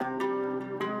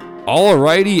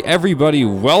Alrighty, everybody,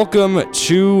 welcome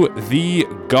to the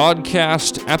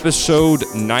Godcast episode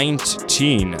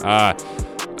 19.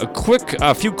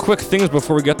 A few quick things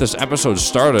before we get this episode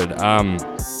started.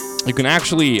 You can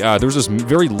actually, there's this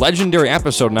very legendary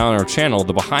episode now on our channel,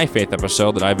 the Baha'i Faith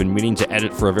episode, that I've been meaning to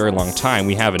edit for a very long time.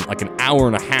 We have like an hour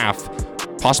and a half,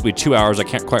 possibly 2 hours, I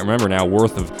can't quite remember now,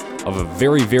 worth of a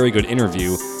very, very good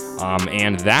interview.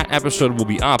 And that episode will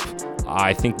be up,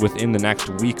 I think, within the next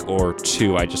week or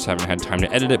two. I just haven't had time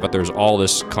to edit it, but there's all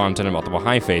this content about the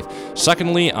Baha'i Faith.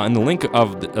 Secondly, in the link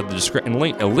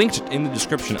linked in the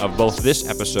description of both this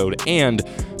episode and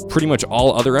pretty much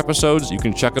all other episodes, you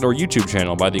can check out our YouTube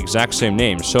channel by the exact same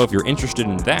name. So if you're interested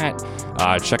in that,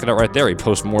 check it out right there. We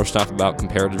post more stuff about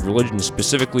comparative religion,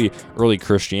 specifically early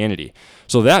Christianity.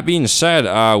 So that being said,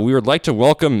 we would like to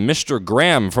welcome Mr.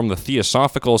 Graham from the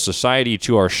Theosophical Society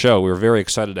to our show. We're very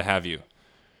excited to have you.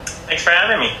 Thanks for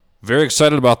having me. Very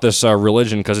excited about this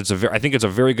religion because I think it's a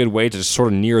very good way to sort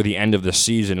of near the end of the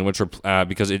season, in which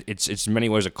because it's in many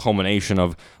ways a culmination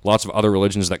of lots of other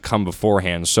religions that come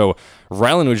beforehand. So,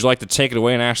 Rylan, would you like to take it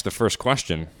away and ask the first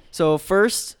question? So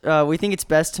first, we think it's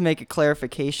best to make a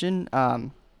clarification.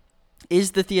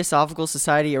 Is the Theosophical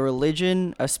Society a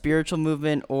religion, a spiritual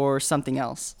movement, or something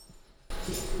else?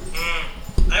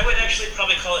 I would actually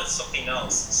probably call it something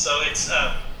else. So it's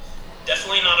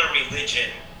definitely not a religion.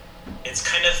 It's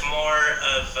kind of more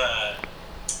of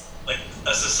like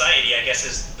a society, I guess,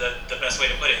 is the best way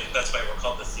to put it. That's why we're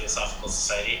called the Theosophical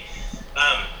Society.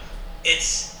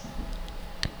 It's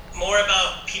more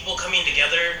about people coming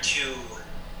together to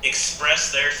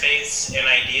express their faiths and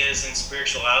ideas and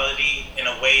spirituality in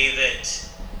a way that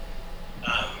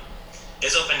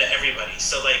is open to everybody.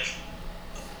 So, like,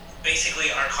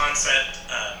 basically our concept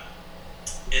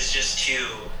is just to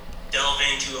delve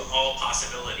into all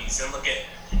possibilities and look at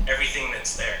everything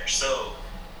that's there. So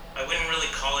I wouldn't really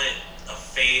call it a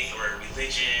faith or a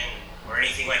religion or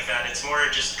anything like that. It's more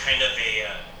just kind of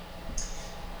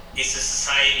it's a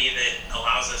society that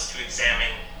allows us to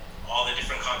examine all the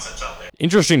different concepts out there.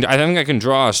 Interesting. I think I can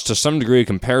draw us to some degree a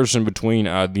comparison between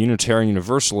the Unitarian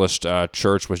Universalist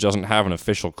Church, which doesn't have an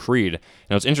official creed.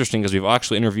 Now it's interesting because we've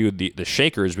actually interviewed the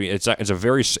Shakers. It's a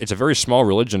very small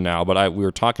religion now, but we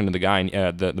were talking to the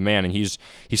guy, the man, and he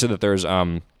said that there's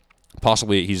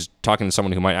possibly he's talking to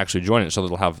someone who might actually join it, so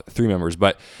they'll have 3 members.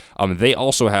 But they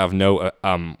also have no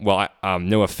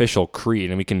official creed,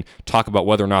 and we can talk about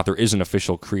whether or not there is an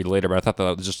official creed later. But I thought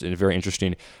that was just a very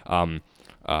interesting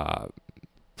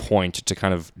point to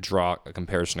kind of draw a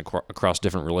comparison across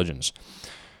different religions.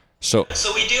 So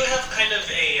we do have kind of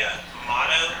a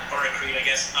motto or a creed, I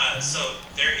guess. So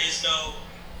there is no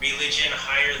religion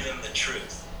higher than the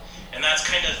truth, and that's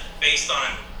kind of based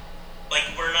on, like,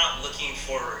 we're not looking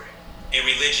for a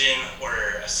religion or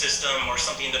a system or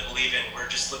something to believe in. We're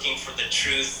just looking for the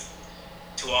truth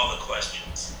to all the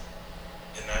questions,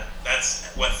 and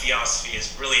that's what theosophy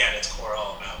is really at its core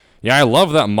all about. Yeah, I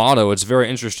love that motto. It's very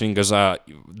interesting because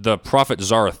the prophet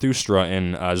Zarathustra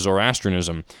in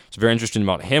Zoroastrianism, it's very interesting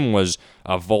about him was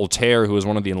Voltaire, who was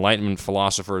one of the Enlightenment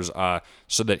philosophers,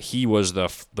 said that he was the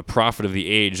prophet of the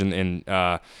age. And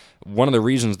one of the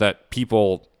reasons that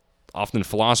people, often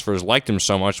philosophers, liked him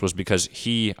so much was because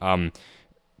he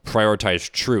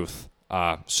prioritized truth.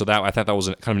 So that I thought that was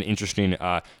kind of an interesting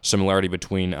similarity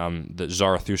between the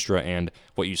Zarathustra and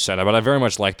what you said. But I very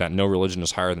much like that. No religion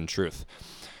is higher than truth.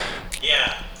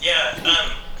 Yeah.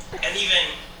 And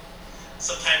even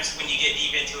sometimes when you get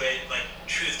deep into it, like,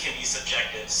 truth can be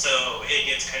subjective, so it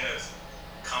gets kind of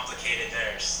complicated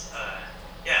there.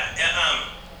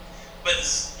 But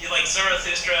like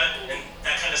Zarathustra and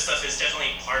that kind of stuff is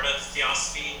definitely part of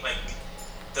theosophy. Like,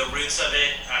 the roots of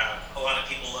it, a lot of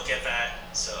people look at that.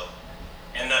 So,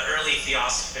 and the early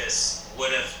theosophists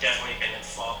would have definitely been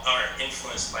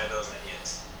influenced by those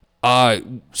ideas.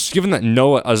 Given that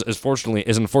Noah is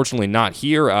unfortunately not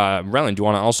here, Rylan, do you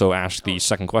want to also ask the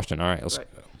second question? All right, let's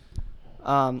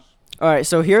All right,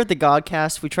 so here at the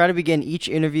Godcast, we try to begin each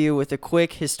interview with a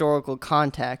quick historical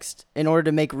context in order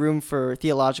to make room for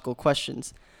theological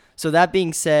questions. So that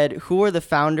being said, who are the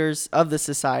founders of the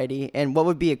society, and what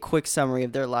would be a quick summary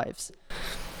of their lives?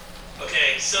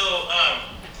 Okay, so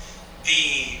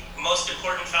the most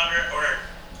important founder, or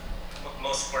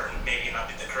most important, maybe not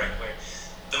be the correct word,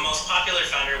 the most popular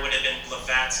founder would have been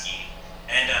Blavatsky,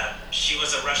 and she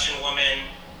was a Russian woman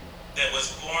that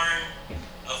was born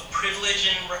of privilege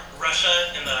in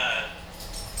Russia in the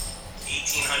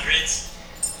 1800s,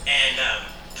 and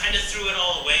kind of threw it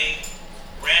all away,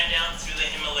 ran down through the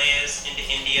Himalayas into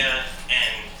India,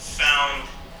 and found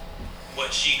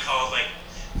what she called, like,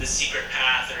 the secret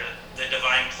path or the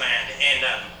divine plan. And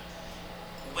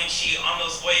when she, on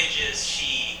those voyages,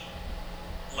 she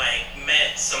like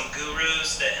met some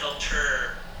gurus that helped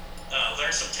her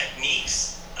learn some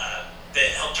techniques that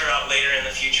helped her out later in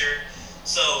the future.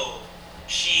 So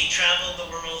she traveled the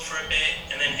world for a bit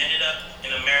and then ended up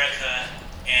in America,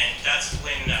 and that's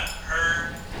when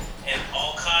her and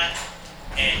Alcott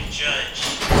and Judge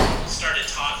started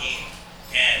talking,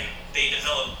 and they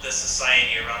developed the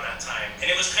society around that time.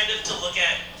 And it was kind of to look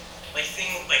at like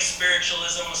things like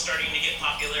spiritualism was starting to get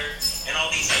popular, and all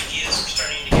these ideas were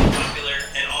starting to get popular,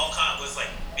 and Alcott was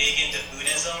like big into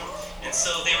Buddhism, and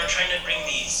so they were trying to bring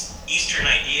these Eastern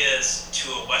ideas to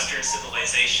a Western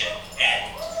civilization, and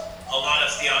a lot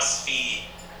of Theosophy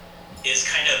is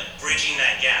kind of bridging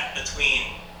that gap between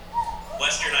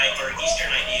Western or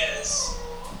Eastern ideas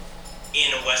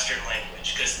in a Western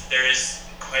language, because there is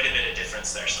quite a bit of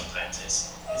difference there sometimes.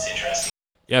 It's interesting.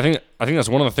 Yeah, I think that's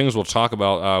one of the things we'll talk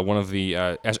about. One of the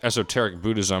esoteric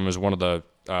Buddhism is one of the,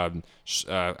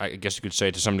 I guess you could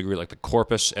say to some degree, like the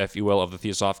corpus, if you will, of the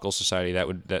Theosophical Society.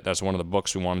 That's one of the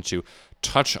books we wanted to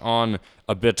touch on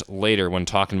a bit later when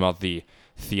talking about the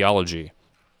theology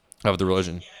of the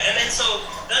religion. Yeah, and then so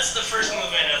that's the first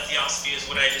movement of Theosophy, is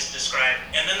what I just described.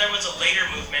 And then there was a later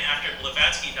movement after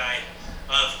Blavatsky died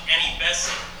of Annie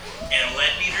Besant and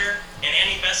Leadbeater. And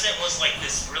Annie Besant was like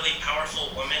this really powerful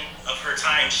woman of her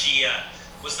time. She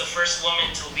was the first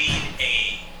woman to lead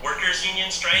a workers'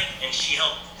 union strike, and she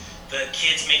helped the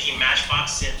kids making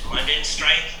Matchbox in London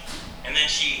strike. And then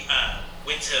she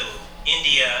went to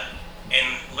India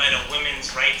and led a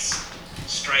women's rights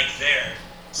strike there.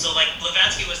 So like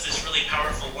Blavatsky was this really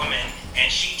powerful woman,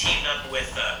 and she teamed up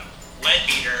with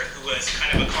Leadbeater, who was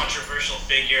kind of a controversial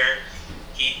figure.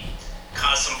 He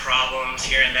caused some problems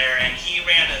here and there, and he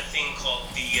ran a thing called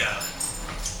the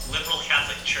Liberal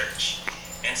Catholic Church.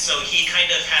 And so he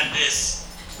kind of had this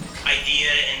idea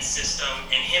and system,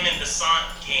 and him and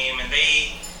Besant came, and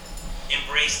they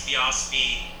embraced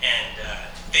Theosophy, and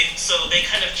they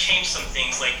kind of changed some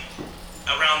things. Like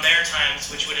around their times,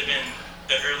 which would have been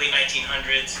the early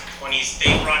 1900s, 20s,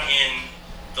 they brought in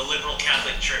the Liberal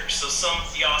Catholic Church. So some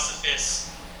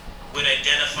Theosophists would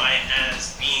identify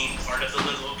as being part of the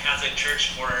Liberal Catholic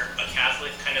Church, or a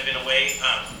Catholic kind of in a way.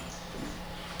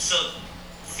 So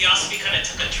Theosophy kind of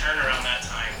took a turn around that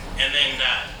time. And then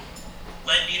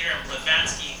Leadbeater and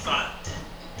Blavatsky thought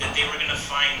that they were going to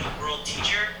find the world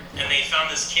teacher, and they found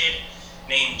this kid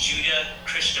named Judah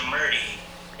Krishnamurti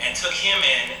and took him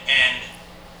in and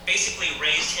basically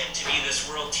raised him to be this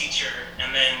world teacher.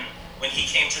 And then when he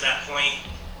came to that point,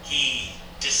 he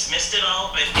dismissed it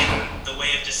all, but in the way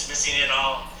of dismissing it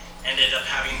all, ended up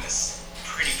having this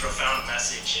pretty profound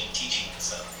message and teaching.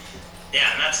 So,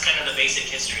 yeah, and that's kind of the basic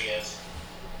history of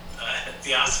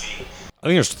Theosophy. I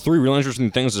think there's three real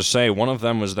interesting things to say. One of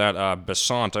them was that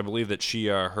Besant, I believe that she,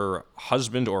 her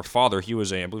husband or father, he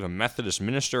was I believe a Methodist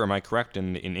minister. Am I correct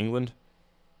in England?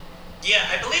 Yeah,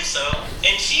 I believe so.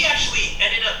 And she actually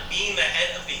ended up being the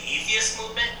head of the atheist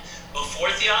movement before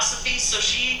Theosophy. So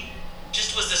she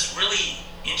just was this really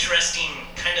interesting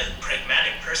kind of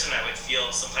pragmatic person, I would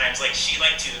feel sometimes. Like she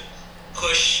liked to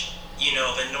push,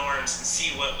 the norms and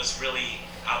see what was really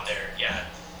out there. Yeah,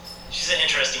 she's an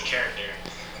interesting character.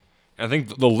 I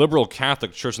think the Liberal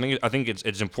Catholic Church. I think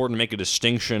it's important to make a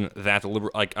distinction that the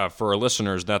liberal, for our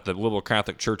listeners, that the Liberal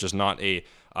Catholic Church is not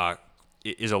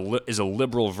is a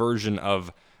liberal version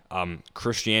of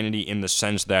Christianity in the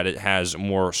sense that it has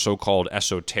more so-called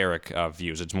esoteric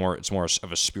views. It's more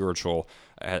of a spiritual,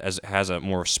 has a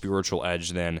more spiritual edge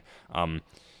than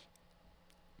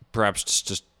perhaps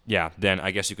just then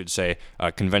I guess you could say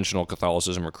conventional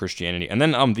Catholicism or Christianity. And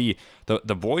then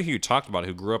the boy who you talked about,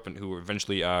 who grew up and who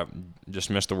eventually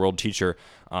dismissed the world teacher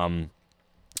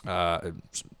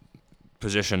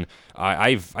position,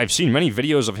 I've seen many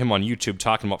videos of him on YouTube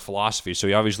talking about philosophy. So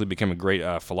he obviously became a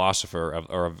great philosopher,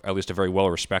 or at least a very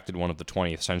well-respected one of the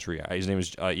 20th century. His name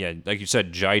is like you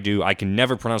said, Jaidu. I can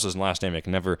never pronounce his last name. I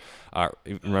can never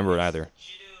remember it either.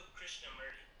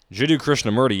 Jiddu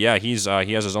Krishnamurti, yeah, he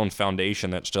has his own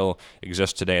foundation that still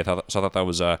exists today. I thought that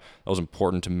was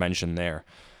important to mention there.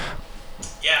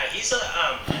 Yeah, he's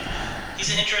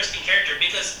an interesting character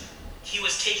because he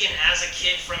was taken as a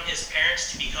kid from his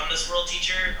parents to become this world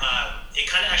teacher. It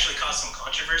kind of actually caused some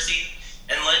controversy,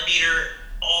 and Leadbeater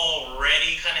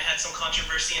already kind of had some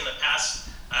controversy in the past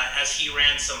as he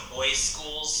ran some boys'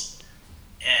 schools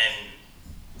and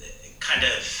kind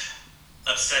of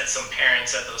upset some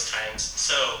parents at those times.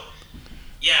 So,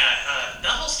 that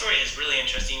whole story is really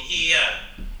interesting.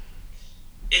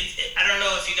 I don't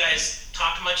know if you guys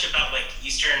talked much about like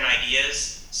Eastern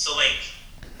ideas. So like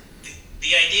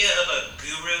the idea of a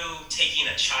guru taking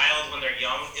a child when they're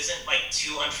young isn't like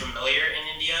too unfamiliar in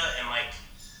India and like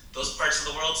those parts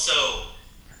of the world. So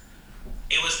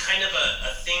it was kind of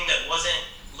a thing that wasn't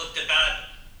looked about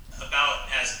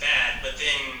as bad, but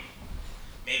then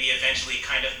maybe eventually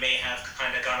may have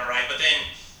gone awry. But then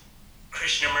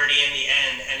Krishnamurti in the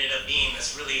end ended up being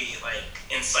this really like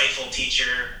insightful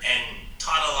teacher and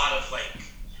taught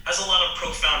has a lot of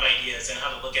profound ideas and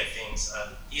how to look at things.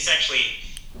 He's actually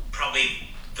probably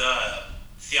the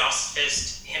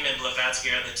Theosophist. Him and Blavatsky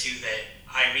are the two that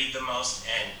I read the most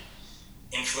and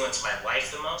influence my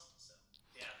life the most. So,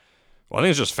 yeah. Well, I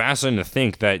think it's just fascinating to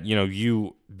think that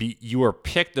you were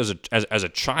picked as a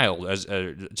child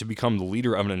to become the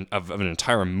leader of an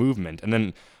entire movement, and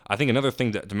then I think another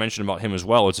thing to mention about him as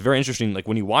well, it's very interesting. Like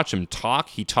when you watch him talk,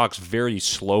 he talks very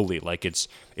slowly. Like it's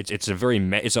a very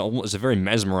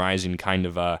mesmerizing kind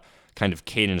of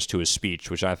cadence to his speech,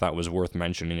 which I thought was worth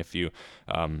mentioning. If you,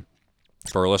 for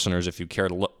our listeners, if you care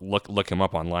to look him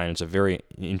up online, it's a very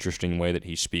interesting way that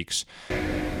he speaks.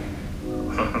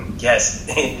 Yes,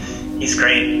 he's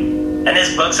great, and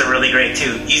his books are really great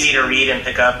too. Easy to read and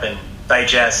pick up and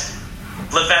digest.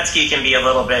 Blavatsky can be a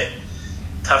little bit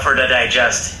tougher to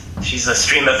digest. She's a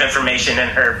stream of information in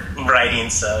her writing,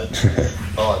 so it's a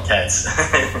little intense.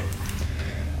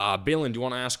 Balin, do you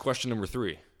want to ask question number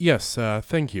 3? Yes,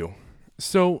 thank you.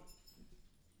 So,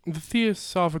 the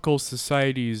Theosophical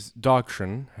Society's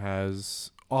doctrine has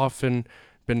often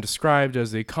been described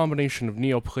as a combination of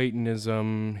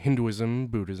Neoplatonism, Hinduism,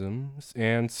 Buddhism,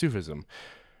 and Sufism.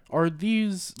 Are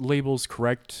these labels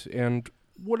correct, and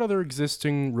what other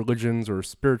existing religions or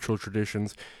spiritual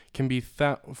traditions can be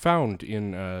found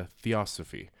in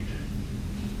Theosophy?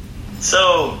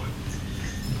 So,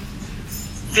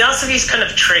 Theosophy is kind of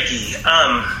tricky.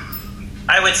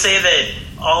 I would say that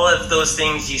all of those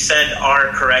things you said are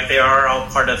correct. They are all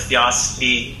part of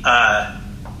Theosophy.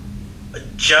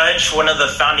 Judge, one of the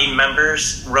founding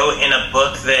members, wrote in a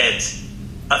book that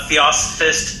a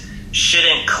Theosophist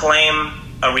shouldn't claim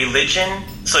a religion.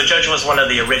 So Judge was one of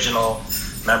the original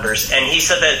members, and he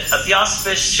said that a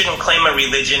Theosophist shouldn't claim a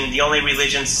religion. The only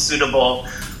religion suitable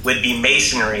would be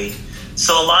Masonry.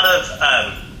 So a lot of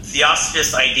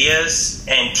Theosophist ideas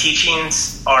and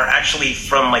teachings are actually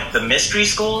from like the mystery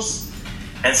schools,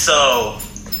 and so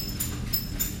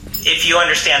if you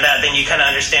understand that, then you kind of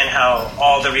understand how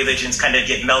all the religions kind of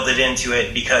get melded into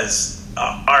it, because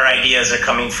our ideas are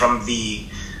coming from the,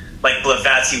 like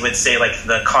Blavatsky would say, like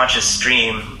the conscious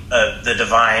stream of the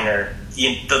divine, or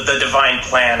the divine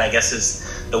plan, I guess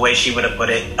is the way she would have put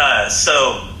it.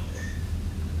 So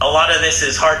a lot of this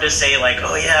is hard to say like,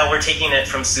 oh yeah, we're taking it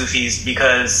from Sufis,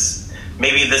 because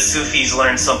maybe the Sufis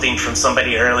learned something from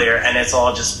somebody earlier and it's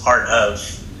all just part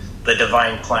of the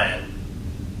divine plan.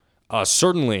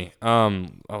 Certainly. I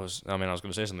was going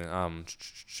to say something.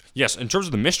 Yes, in terms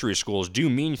of the mystery schools, do you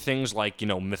mean things like,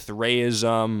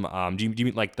 Mithraism? Do you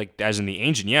mean like as in the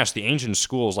ancient? Yes, the ancient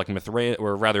schools like Mithra,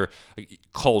 or rather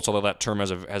cults, although that term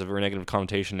has a very negative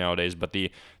connotation nowadays. But the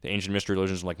ancient mystery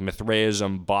religions like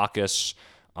Mithraism, Bacchus,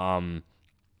 and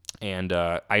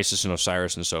Isis and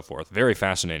Osiris and so forth. Very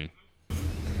fascinating.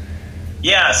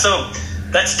 Yeah, so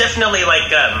that's definitely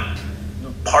like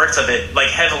parts of it, like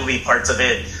heavily parts of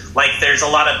it. Like there's a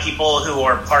lot of people who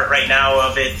are part right now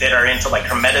of it that are into like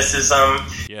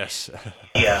Hermeticism. Yes.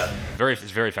 Yeah.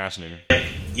 It's very fascinating.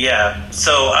 Yeah.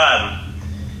 So,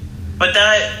 but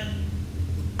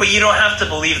you don't have to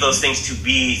believe those things to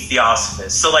be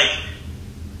Theosophists. So like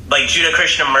Judah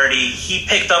Krishnamurti, he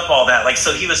picked up all that. Like,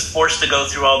 so he was forced to go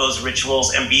through all those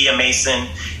rituals and be a Mason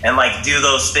and like do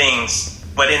those things.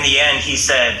 But in the end, he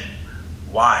said,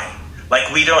 why?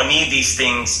 Like, we don't need these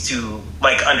things to,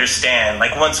 like, understand.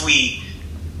 Like, once we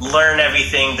learn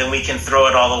everything, then we can throw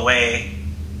it all away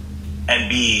and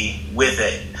be with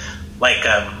it. Like,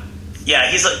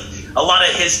 he's a lot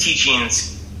of his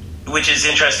teachings, which is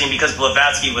interesting because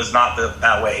Blavatsky was not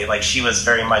that way. Like, she was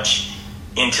very much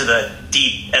into the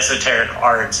deep esoteric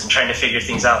arts and trying to figure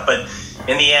things out. But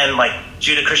in the end, like,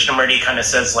 Judah Krishnamurti kind of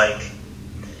says, like,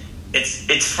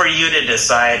 it's for you to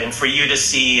decide and for you to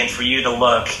see and for you to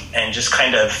look and just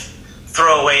kind of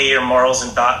throw away your morals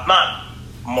and not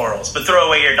morals, but throw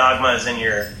away your dogmas and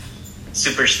your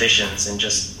superstitions and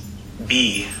just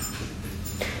be.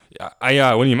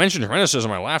 I when you mentioned Hermeticism,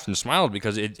 I laughed and smiled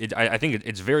because I think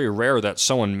it's very rare that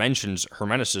someone mentions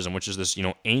Hermeticism, which is this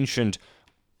ancient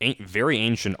very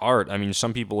ancient art. I mean,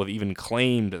 some people have even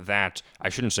claimed that, I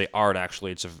shouldn't say art,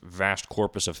 actually, it's a vast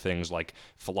corpus of things like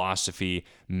philosophy,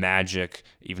 magic,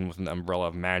 even within the umbrella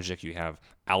of magic, you have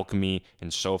alchemy,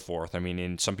 and so forth. I mean,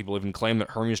 and some people even claim that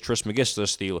Hermes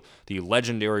Trismegistus, the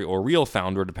legendary or real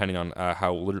founder, depending on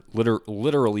how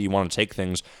literally you want to take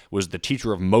things, was the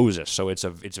teacher of Moses. So it's a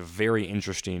very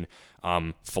interesting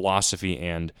philosophy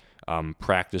and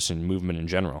practice and movement in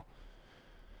general.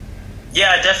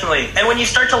 Yeah, definitely. And when you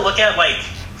start to look at like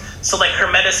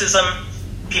Hermeticism,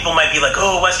 people might be like,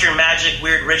 oh, Western magic,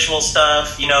 weird ritual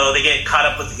stuff. You know, they get caught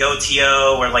up with the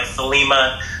OTO or like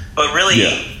Thelema. But really,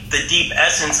 the deep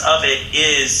essence of it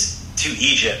is to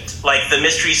Egypt. Like the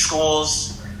mystery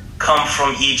schools come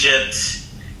from Egypt,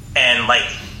 and like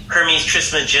Hermes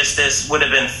Trismegistus would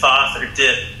have been Thoth or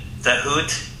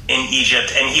Thehut in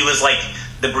Egypt, and he was like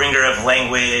the bringer of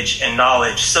language and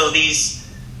knowledge. So these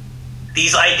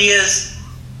ideas,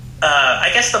 I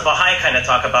guess the Baha'i kind of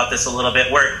talk about this a little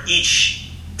bit, where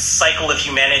each cycle of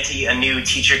humanity, a new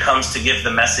teacher comes to give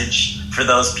the message for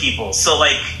those people. So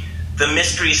like the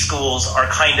mystery schools are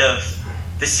kind of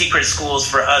the secret schools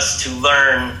for us to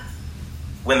learn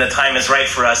when the time is right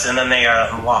for us, and then they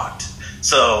are unlocked.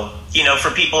 So, you know, for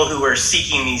people who are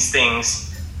seeking these things,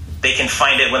 they can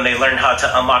find it when they learn how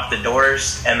to unlock the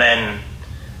doors, and then,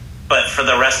 but for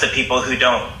the rest of people who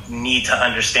don't need to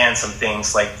understand some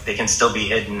things, like they can still be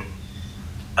hidden.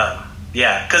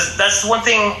 Because that's one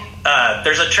thing,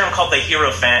 there's a term called the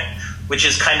Hierophant, which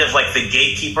is kind of like the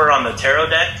gatekeeper on the tarot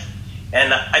deck.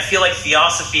 And I feel like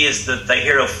Theosophy is the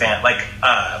Hierophant. Like,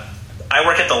 I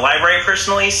work at the library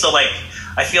personally, so like,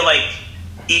 I feel like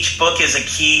each book is a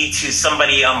key to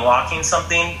somebody unlocking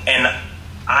something, and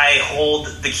I hold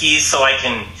the keys so I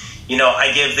can, you know,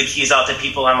 I give the keys out to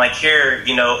people. I'm like, here,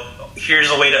 you know,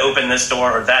 here's a way to open this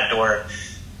door or that door.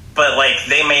 But like,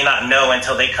 they may not know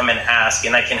until they come and ask,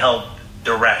 and I can help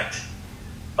direct,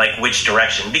 like, which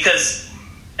direction. Because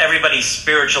everybody's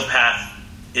spiritual path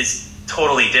is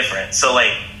totally different. So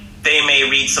like, they may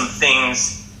read some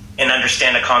things and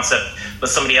understand a concept, but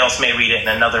somebody else may read it in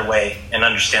another way and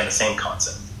understand the same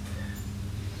concept.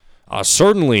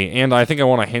 Certainly, and I think I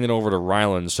want to hand it over to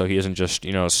Ryland so he isn't just,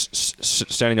 you know,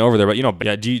 standing over there. But, you know,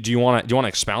 yeah, do you want to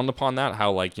expound upon that?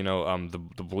 How, like, you know,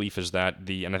 the belief is that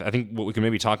and I think what we can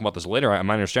maybe talk about this later.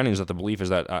 My understanding is that the belief is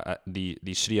that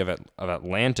the city of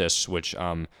Atlantis, which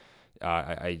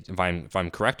if I'm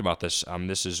correct about this,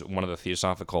 this is one of the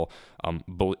theosophical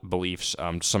beliefs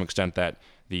to some extent, that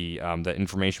the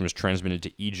information was transmitted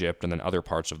to Egypt and then other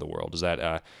parts of the world. Is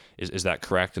that is that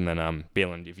correct? And then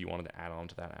Balin, if you wanted to add on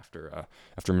to that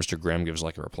after Mr. Graham gives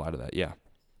like a reply to that, yeah.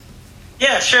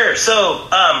 Yeah, sure. So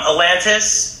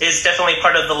Atlantis is definitely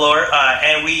part of the lore,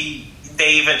 and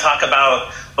they even talk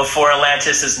about before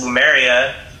Atlantis is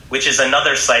Lemuria, which is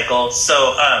another cycle. So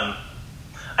I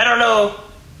don't know.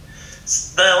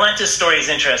 The Atlantis story is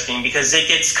interesting because it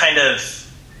gets kind of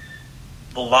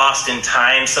lost in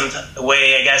time some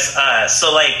way, I guess.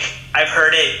 So like, I've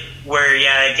heard it where,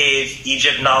 yeah, it gave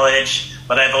Egypt knowledge,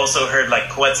 but I've also heard like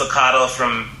Quetzalcoatl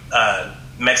from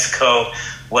Mexico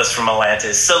was from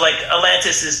Atlantis. So like,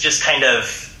 Atlantis is just kind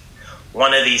of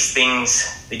one of these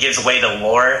things that gives away the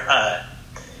lore.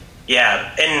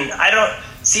 Yeah, and I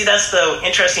don't see, that's the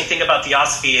interesting thing about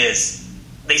Theosophy is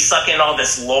they suck in all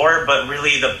this lore, but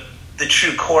really the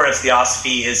true core of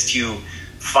Theosophy is to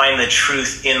find the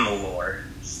truth in the lore.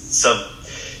 So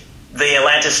the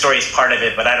Atlantis story is part of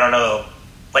it, but I don't know,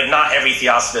 like not every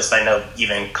Theosophist I know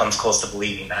even comes close to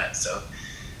believing that. So,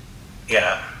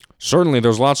 yeah. Certainly,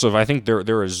 there's lots of, I think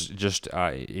there is just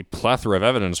a plethora of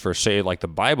evidence for, say, like the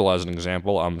Bible as an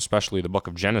example, especially the book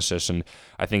of Genesis, and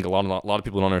I think a lot of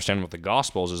people don't understand with the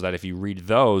Gospels is that if you read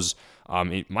those,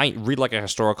 it might read like a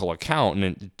historical account,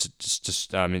 and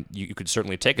you could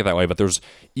certainly take it that way, but there's,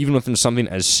 even within something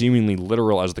as seemingly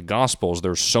literal as the Gospels,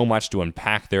 there's so much to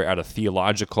unpack there at a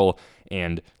theological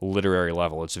and literary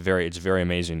level. It's very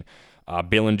amazing.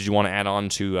 Balin, did you want to add on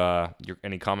to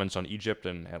any comments on Egypt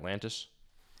and Atlantis?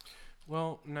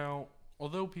 Well, now,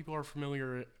 although people are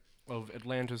familiar of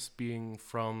Atlantis being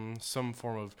from some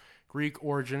form of Greek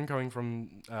origin, coming from,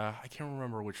 I can't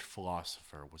remember which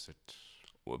philosopher, was it?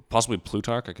 Possibly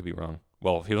Plutarch, I could be wrong.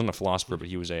 Well, he wasn't a philosopher, but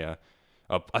he was I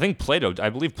think Plato, I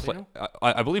believe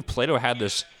Plato had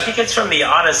this. I think it's from the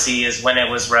Odyssey is when it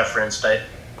was referenced,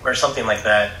 or something like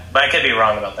that. But I could be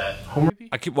wrong about that.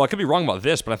 I could be wrong about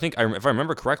this, but I think, if I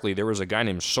remember correctly, there was a guy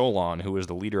named Solon who was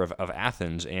the leader of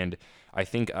Athens, and I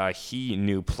think he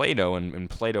knew Plato, and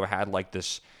Plato had like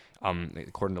this,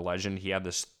 according to legend, he had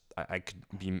this, I could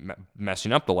be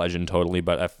messing up the legend totally,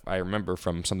 but I remember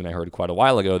from something I heard quite a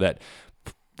while ago that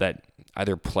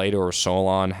either Plato or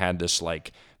Solon had this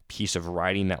like piece of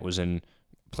writing that was in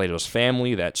Plato's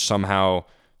family that somehow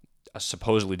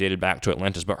supposedly dated back to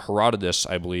Atlantis, but Herodotus,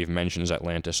 I believe, mentions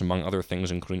Atlantis, among other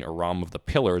things, including Aram of the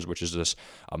Pillars, which is this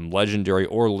legendary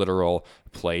or literal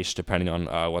place, depending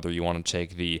on whether you want to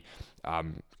take the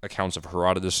accounts of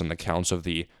Herodotus and the accounts of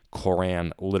the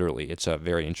Quran literally. It's a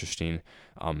very interesting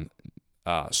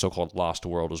so-called lost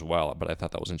world as well, but I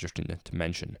thought that was interesting to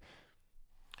mention.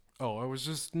 Oh, I was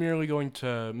just merely going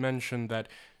to mention that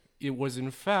it was in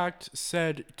fact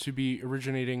said to be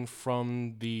originating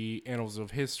from the annals of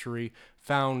history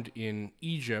found in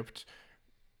Egypt,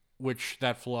 which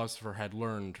that philosopher had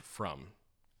learned from.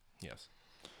 Yes.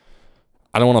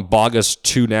 I don't want to bog us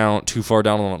too far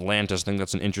down on Atlantis. I think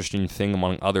that's an interesting thing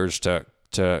among others to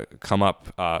come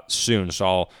up soon.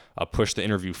 So I'll push the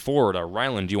interview forward.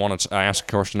 Ryland, do you want to ask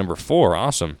question number 4?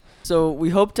 Awesome. So we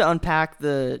hope to unpack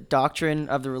the doctrine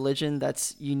of the religion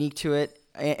that's unique to it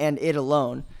and it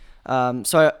alone.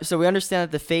 So we understand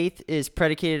that the faith is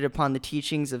predicated upon the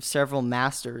teachings of several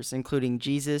masters, including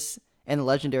Jesus and the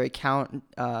legendary Count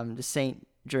de Saint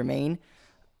Germain.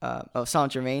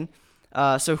 Saint Germain.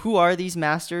 So who are these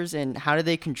masters, and how do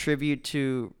they contribute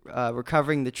to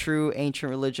recovering the true ancient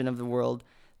religion of the world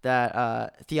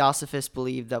that Theosophists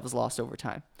believe that was lost over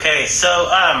time? Okay, so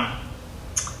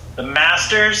the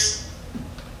masters,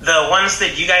 the ones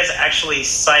that you guys actually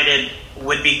cited,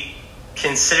 would be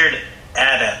considered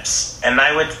adepts, and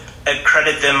I would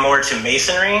accredit them more to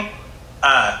Masonry.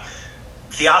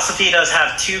 Theosophy does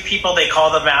have 2 people they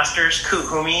call the masters,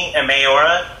 Kuhumi and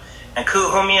Mayora. And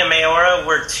Kuhumi and Mayora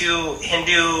were 2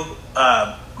 Hindu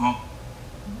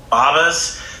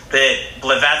babas that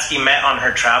Blavatsky met on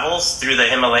her travels through the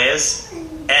Himalayas.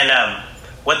 And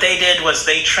what they did was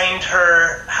they trained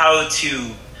her how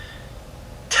to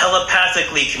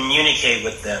telepathically communicate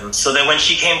with them, so that when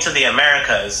she came to the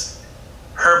Americas,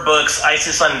 her books,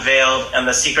 Isis Unveiled and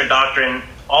The Secret Doctrine,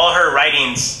 all her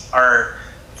writings are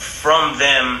from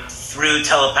them through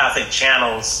telepathic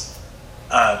channels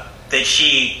that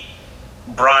she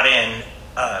brought in.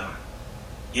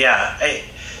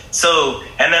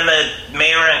 And then the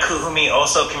mayor and Kuhumi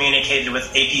also communicated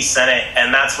with AP Senate,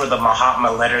 and that's where the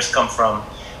Mahatma letters come from.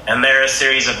 And they're a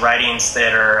series of writings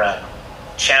that are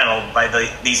channeled by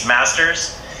these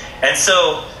masters. And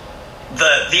so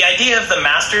the idea of the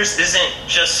masters isn't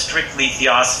just strictly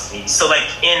theosophy. So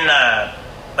like in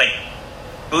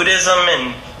Buddhism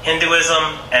and Hinduism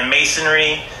and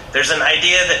Masonry, there's an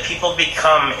idea that people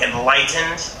become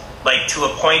enlightened, like to a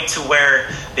point to where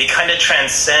they kind of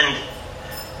transcend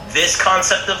this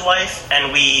concept of life,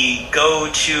 and we go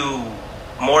to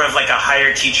more of like a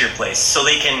higher teacher place. So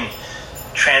they can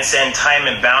transcend time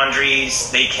and boundaries.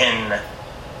 They can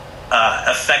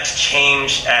affect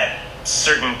change at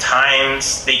certain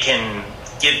times. They can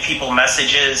give people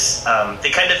messages. They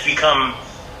kind of become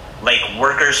like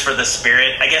workers for the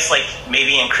spirit. I guess like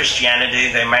maybe in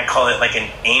Christianity they might call it like an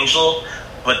angel,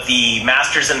 but the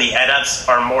masters and the adepts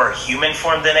are more human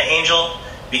form than an angel,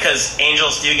 because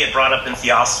angels do get brought up in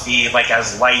theosophy like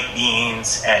as light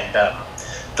beings and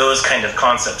those kind of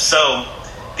concepts. So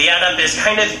the adept is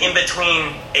kind of in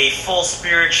between a full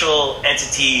spiritual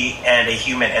entity and a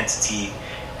human entity,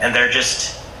 and they're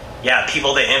just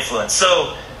people that influence.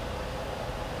 So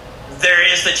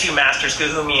there is the 2 masters,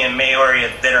 Kuhumi and Maori,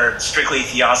 that are strictly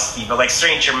theosophy, but like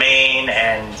Saint Germain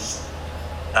and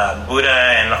Buddha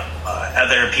and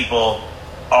other people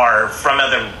are from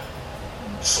other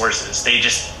sources.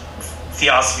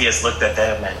 Theosophy has looked at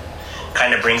them and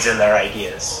kind of brings in their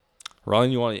ideas.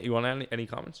 Roland, you want to add any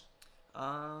comments?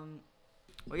 Well,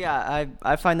 yeah,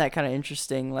 I find that kind of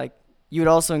interesting. Like, you would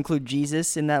also include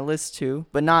Jesus in that list too,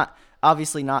 but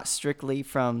obviously not strictly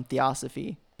from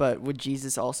Theosophy. But would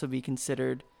Jesus also be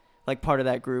considered like part of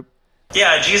that group?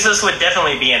 Yeah, Jesus would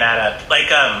definitely be an adept. Like,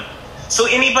 so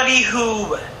anybody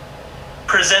who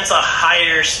presents a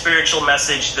higher spiritual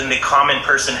message than the common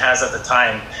person has at the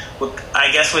time would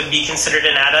be considered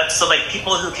an adept. So like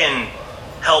people who can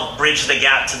help bridge the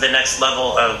gap to the next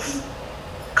level of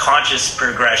conscious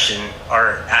progression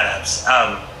are adepts.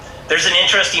 There's an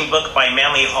interesting book by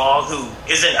Manly Hall, who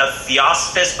isn't a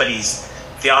theosophist, but he's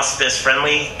theosophist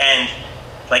friendly, and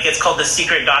like it's called The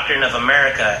Secret Doctrine of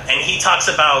America, and he talks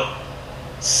about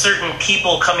certain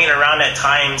people coming around at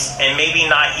times and maybe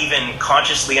not even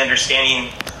consciously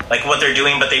understanding like what they're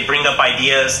doing, but they bring up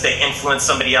ideas that influence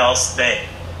somebody else that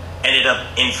ended up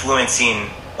influencing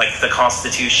like the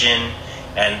Constitution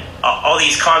and all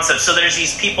these concepts. So there's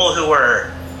these people who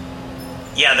are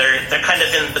they're kind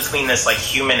of in between this like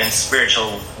human and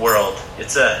spiritual world.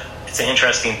 It's an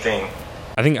interesting thing.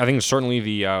 I think certainly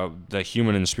the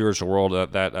human and spiritual world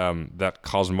that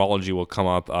cosmology will come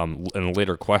up in a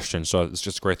later question. So it's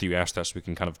just great that you asked that, so we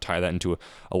can kind of tie that into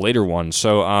a later one.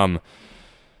 So,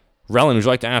 Relin, would you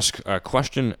like to ask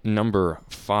question number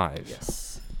 5?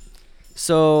 Yes.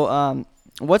 So,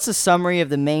 what's a summary of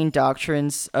the main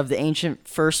doctrines of the ancient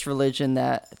first religion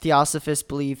that Theosophists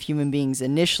believe human beings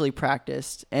initially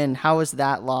practiced, and how is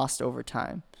that lost over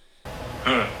time?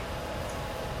 Yeah.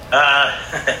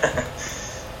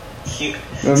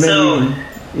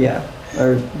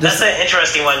 That's an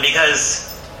interesting one because,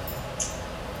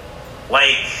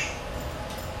 like,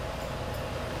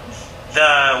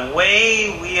 the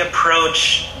way we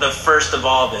approach the first of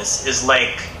all this is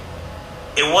like,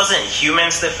 it wasn't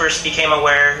humans that first became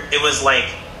aware. It was like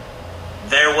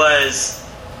there was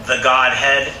the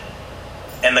Godhead,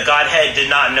 and the Godhead did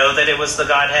not know that it was the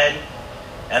Godhead.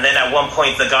 And then at one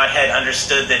point, the Godhead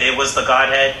understood that it was the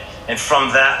Godhead, and from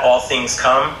that, all things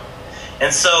come.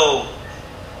 And so,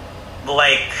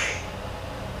 like,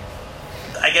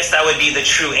 I guess that would be the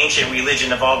true ancient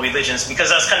religion of all religions, because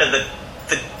that's kind of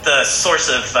the source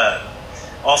of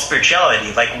all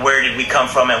spirituality. Like, where did we come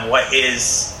from, and what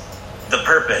is the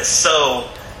purpose? So,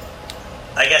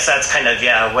 I guess that's kind of,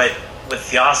 what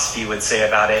Theosophy would say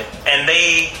about it. And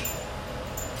they,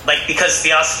 like, because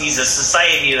Theosophy is a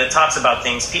society that talks about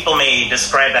things, people may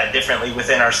describe that differently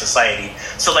within our society.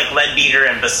 So, like, Leadbeater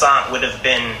and Besant would have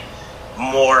been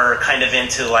more kind of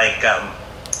into, like,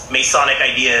 Masonic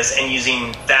ideas and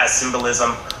using that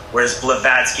symbolism, whereas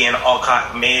Blavatsky and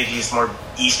Alcott may have used more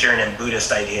Eastern and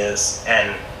Buddhist ideas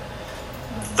and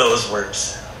those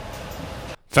words.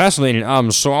 Fascinating.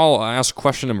 So I'll ask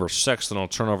question number 6, then I'll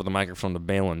turn over the microphone to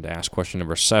Balin to ask question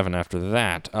number 7 after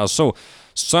that. So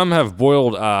some have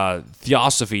boiled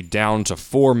Theosophy down to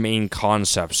 4 main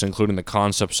concepts, including the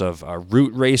concepts of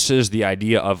root races, the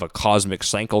idea of a cosmic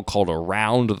cycle called a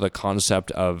round, the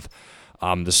concept of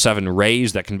the 7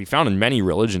 rays that can be found in many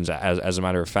religions, as a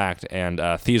matter of fact, and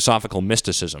Theosophical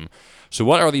mysticism. So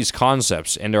what are these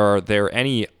concepts, and are there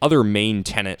any other main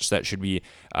tenets that should be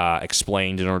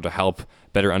explained in order to help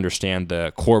better understand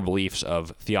the core beliefs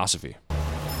of Theosophy?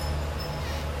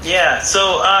 Yeah,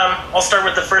 so I'll start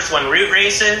with the first one. Root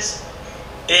races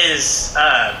is,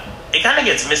 it kind of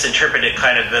gets misinterpreted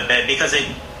kind of a bit because it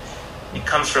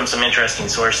comes from some interesting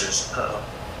sources.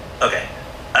 Okay.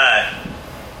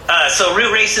 So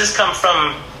root races come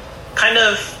from kind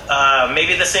of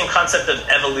maybe the same concept of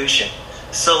evolution.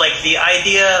 So, like, the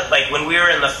idea, like, when we were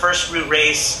in the first root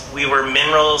race, we were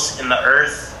minerals in the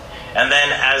earth, and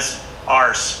then as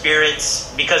our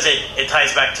spirits, because it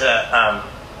ties back to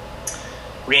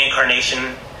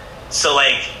reincarnation. So,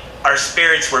 like, our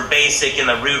spirits were basic in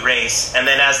the root race, and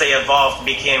then as they evolved,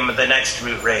 became the next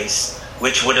root race,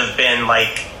 which would have been,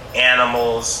 like,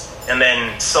 animals, and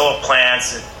then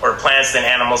plants, or plants, then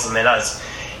animals, and then us.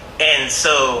 And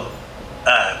so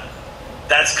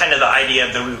that's kind of the idea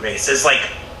of the root race. It's like,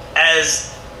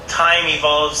 as time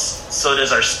evolves, so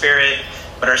does our spirit,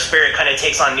 but our spirit kind of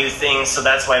takes on new things, so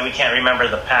that's why we can't remember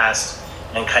the past,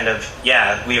 and kind of,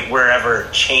 we're ever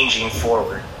changing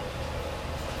forward.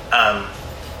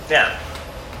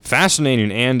 Fascinating.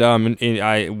 And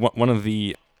one of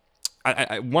the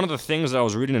things that I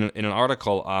was reading in an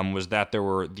article was that there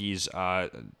were these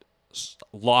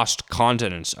lost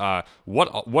continents.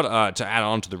 What to add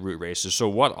on to the root races? So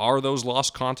what are those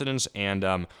lost continents, and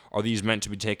are these meant to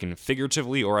be taken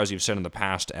figuratively, or, as you've said in the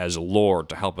past, as lore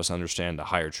to help us understand a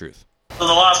higher truth? So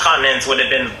the lost continents would have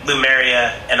been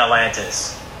Lemuria and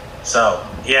Atlantis. So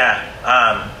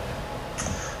I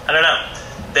don't know.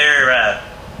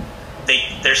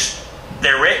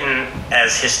 They're written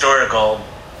as historical,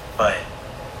 but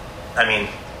I mean,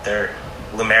 they're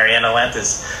Lemuria and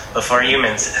Atlantis before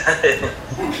humans.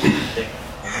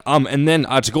 And then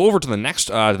to go over to the next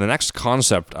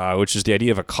concept, which is the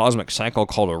idea of a cosmic cycle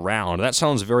called a round. That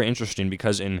sounds very interesting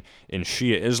because in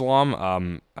Shia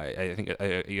Islam, I think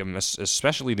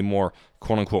especially the more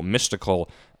quote unquote mystical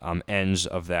ends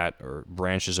of that, or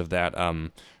branches of that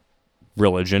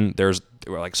religion, there's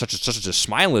like such as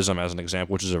Smileism as an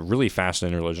example, which is a really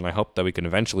fascinating religion. I hope that we can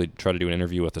eventually try to do an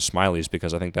interview with the Smileys,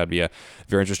 because I think that'd be a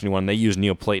very interesting one. They use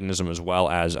Neoplatonism as well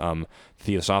as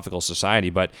Theosophical Society,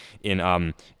 but and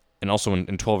also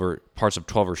in 12 parts of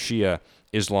 12 Shia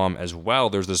Islam as well,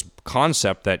 there's this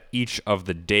concept that each of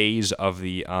the days of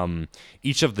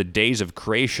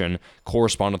creation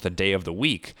correspond with the day of the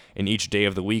week, and each day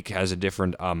of the week has a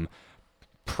different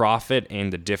prophet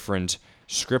and a different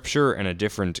scripture and a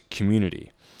different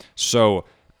community. So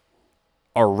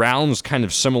are rounds kind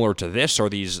of similar to this? Are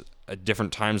these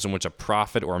different times in which a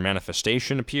prophet or a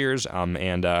manifestation appears?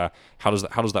 And how does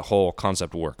that whole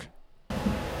concept work?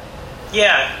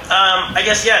 Yeah, I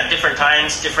guess, yeah, different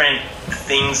times, different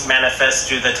things manifest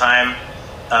through the time.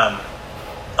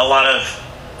 A lot of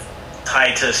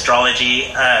tied to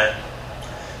astrology.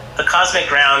 The cosmic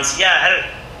grounds, yeah,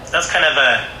 that's kind of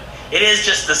it is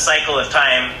just the cycle of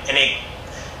time, and it,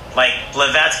 like,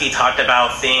 Blavatsky talked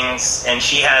about things, and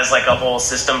she has, like, a whole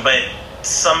system, but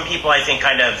some people, I think,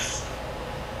 kind of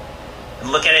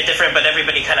look at it different, but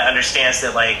everybody kind of understands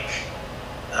that, like,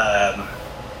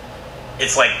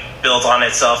 it's, like, built on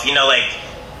itself. You know, like,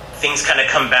 things kind of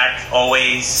come back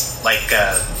always, like,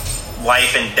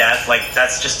 life and death, like,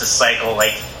 that's just a cycle.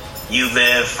 Like, you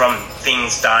live from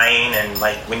things dying, and,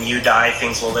 like, when you die,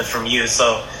 things will live from you.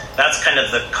 So that's kind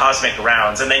of the cosmic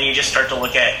rounds. And then you just start to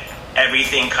look at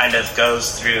everything kind of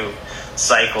goes through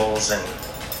cycles, and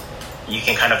you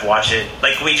can kind of watch it.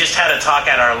 Like, we just had a talk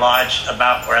at our lodge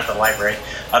about, or at the library,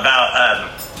 about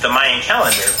the Mayan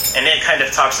calendar, and it kind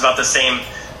of talks about the same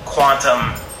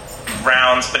quantum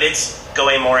rounds, but it's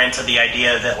going more into the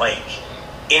idea that, like,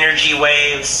 energy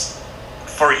waves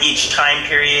for each time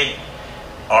period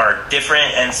are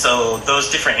different, and so those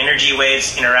different energy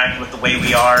waves interact with the way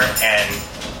we are and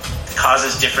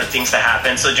causes different things to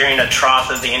happen. So during a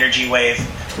trough of the energy wave,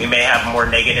 we may have more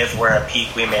negative, where a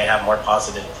peak we may have more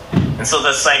positive. And so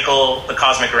the cycle, the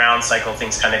cosmic round cycle,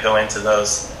 things kind of go into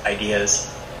those ideas.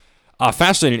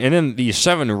 Fascinating. And then the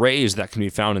 7 rays that can be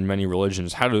found in many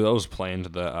religions, how do those play into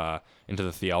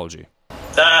the theology?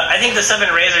 I think the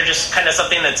 7 rays are just kind of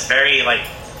something that's very, like,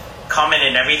 common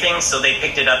in everything. So they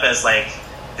picked it up as, like,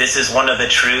 this is one of the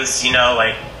truths, you know,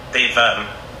 like, they've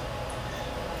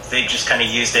just kind of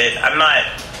used it. I'm not,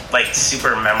 like,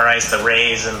 super memorized the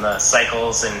rays and the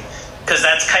cycles, and because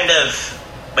that's kind of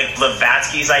like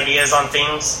Blavatsky's ideas on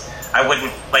things. I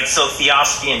wouldn't, like, so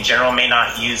Theosophy in general may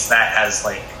not use that as,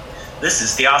 like, this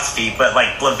is Theosophy, but,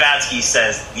 like, Blavatsky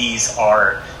says these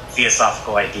are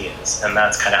Theosophical ideas, and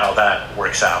that's kind of how that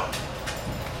works out.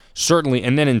 Certainly.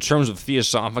 And then in terms of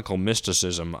Theosophical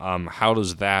mysticism, how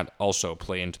does that also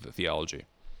play into the theology?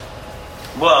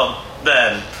 Well,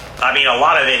 a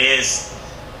lot of it is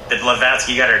that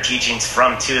Blavatsky got her teachings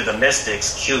from 2 of the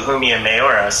mystics, Kuhumi and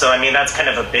Mayora. So, I mean, that's kind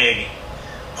of a big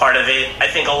part of it. I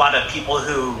think a lot of people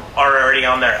who are already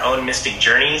on their own mystic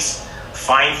journeys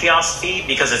find Theosophy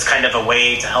because it's kind of a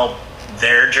way to help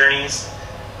their journeys.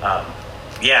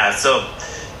 So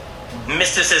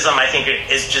mysticism, I think,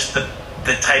 is just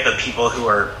the type of people who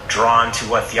are drawn to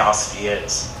what Theosophy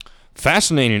is.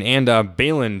 Fascinating. And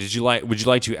Balin, would you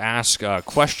like to ask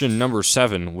question number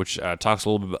 7, which talks a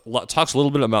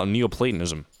little bit about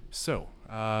Neoplatonism? So,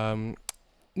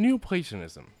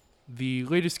 Neoplatonism, the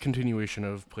latest continuation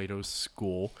of Plato's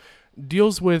school,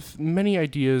 deals with many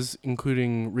ideas,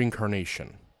 including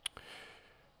reincarnation.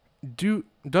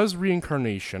 Does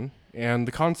reincarnation and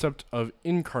the concept of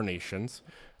incarnations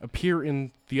appear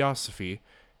in Theosophy,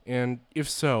 and if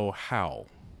so, how?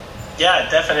 Yeah,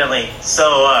 definitely. So,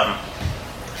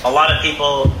 a lot of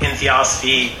people in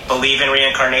Theosophy believe in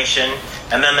reincarnation,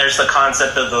 and then there's the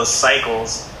concept of those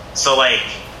cycles. So, like,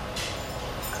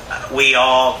 we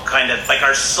all kind of, like,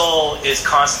 our soul is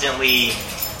constantly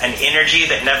an energy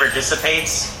that never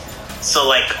dissipates. So,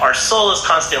 like, our soul is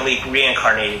constantly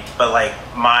reincarnating, but, like,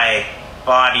 my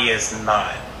body is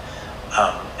not.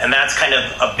 And that's kind of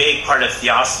a big part of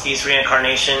Theosophy's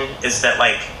reincarnation, is that,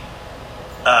 like,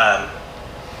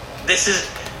 this is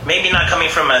maybe not coming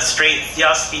from a straight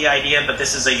Theosophy idea, but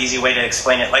this is an easy way to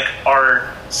explain it. Like,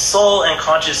 our soul and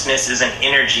consciousness is an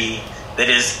energy that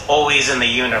is always in the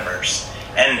universe.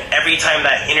 And every time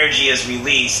that energy is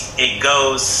released, it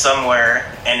goes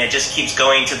somewhere, and it just keeps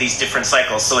going to these different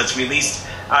cycles. So it's released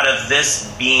out of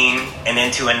this being and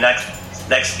into a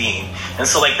next being. And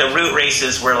so, like, the root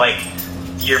races were, like,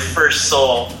 your first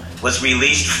soul was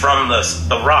released from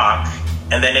the rock,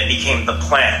 and then it became the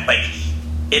plant. Like,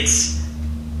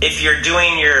 if you're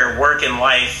doing your work in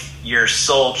life, your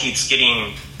soul keeps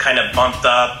getting kind of bumped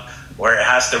up, or it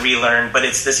has to relearn, but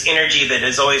it's this energy that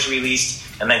is always released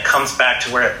and then comes back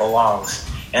to where it belongs.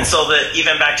 And so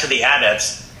even back to the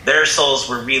adepts, their souls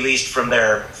were released from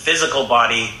their physical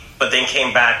body, but then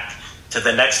came back to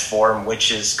the next form,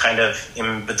 which is kind of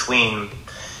in between,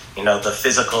 the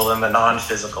physical and the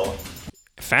non-physical.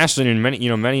 Fascinating.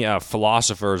 Many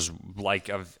philosophers, like,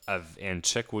 of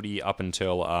antiquity up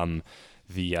until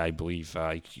I believe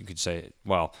you could say,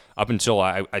 well, up until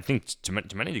I think to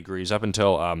many degrees, up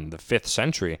until the 5th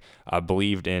century,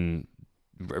 believed in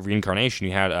reincarnation.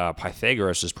 You had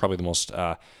Pythagoras is probably the most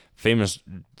famous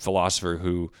philosopher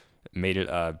who made it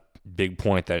a big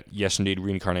point that yes, indeed,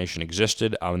 reincarnation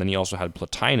existed. And then you also had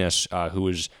Plotinus, who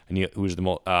was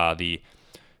the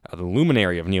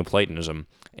luminary of Neoplatonism,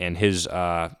 and his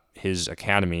his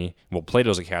academy, well,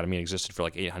 Plato's academy existed for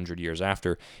like 800 years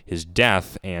after his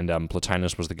death, and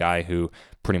Plotinus was the guy who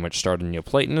pretty much started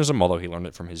Neoplatonism, although he learned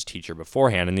it from his teacher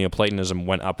beforehand, and Neoplatonism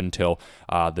went up until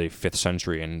the 5th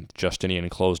century, and Justinian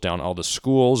closed down all the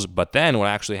schools. But then what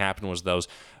actually happened was those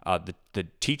the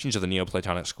teachings of the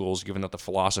Neoplatonic schools, given that the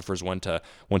philosophers went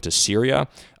to Syria,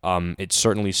 it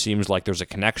certainly seems like there's a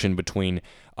connection between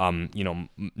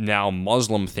now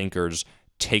Muslim thinkers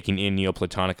taking in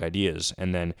Neoplatonic ideas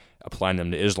and then applying them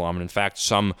to Islam. And in fact,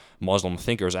 some Muslim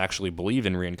thinkers actually believe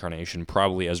in reincarnation,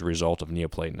 probably as a result of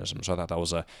Neoplatonism. So I thought that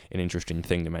was an interesting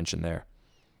thing to mention there.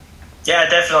 Yeah,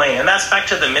 definitely. And that's back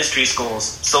to the mystery schools.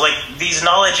 So like these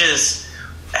knowledges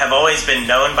have always been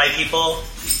known by people,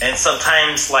 and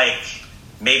sometimes like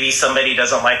maybe somebody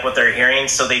doesn't like what they're hearing,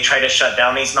 so they try to shut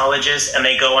down these knowledges and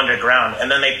they go underground, and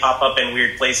then they pop up in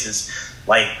weird places.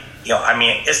 Like, I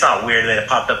mean, it's not weird that it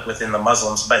popped up within the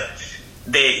Muslims, but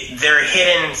they're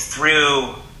hidden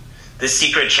through the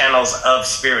secret channels of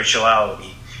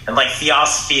spirituality. And like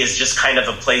Theosophy is just kind of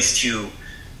a place to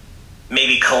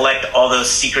maybe collect all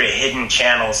those secret hidden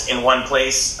channels in one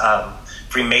place.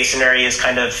 Freemasonry is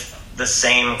kind of the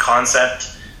same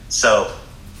concept. So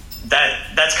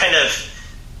that's kind of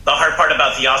the hard part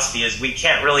about Theosophy, is we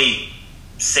can't really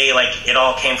say like it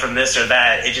all came from this or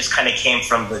that. It just kind of came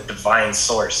from the divine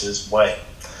source, is what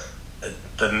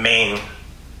the main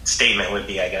statement would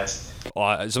be, I guess.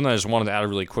 Something I just wanted to add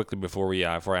really quickly before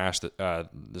I asked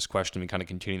this question, we kind of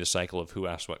continue the cycle of who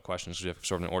asked what questions, because we have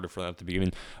sort of an order for that at the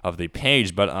beginning of the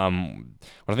page. But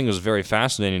what I think was very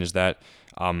fascinating is that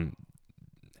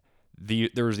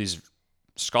there was these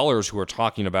scholars who were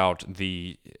talking about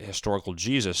the historical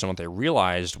Jesus, and what they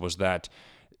realized was that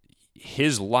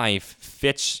his life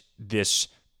fits this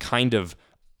kind of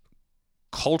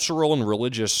cultural and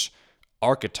religious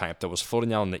archetype that was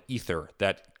floating out in the ether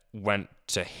that went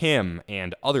to him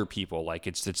and other people. Like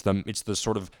it's the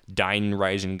sort of dying,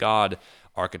 rising God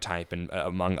archetype, and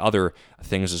among other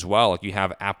things as well. Like you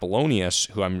have Apollonius,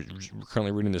 who I'm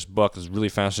currently reading this book, this really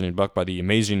fascinating book by the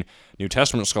amazing New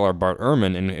Testament scholar Bart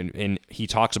Ehrman, and he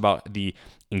talks about the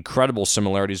incredible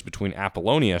similarities between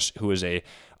Apollonius, who is a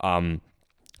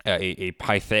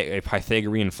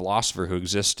Pythagorean philosopher who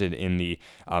existed in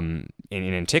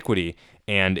antiquity,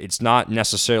 and it's not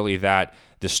necessarily that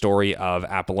the story of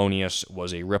Apollonius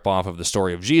was a ripoff of the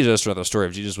story of Jesus, or the story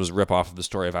of Jesus was a ripoff of the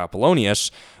story of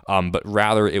Apollonius, but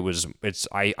rather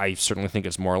I certainly think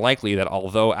it's more likely that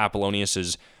although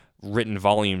Apollonius's written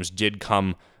volumes did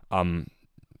come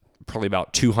probably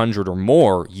about 200 or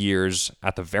more years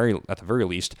at the very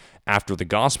least after the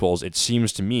Gospels, it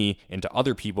seems to me and to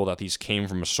other people that these came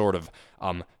from a sort of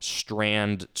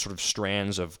strands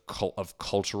of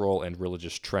cultural and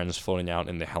religious trends floating out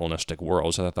in the Hellenistic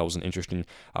world. So I thought that was an interesting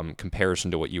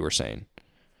comparison to what you were saying.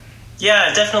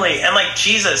 Yeah, definitely. And like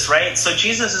Jesus, right? So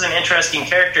Jesus is an interesting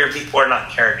character, or not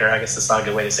character, I guess that's not a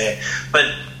good way to say it, but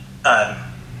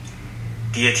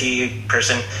deity,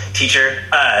 person, teacher.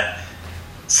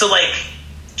 So like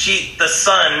the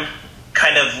Son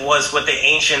kind of was what the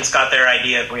ancients got their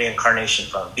idea of reincarnation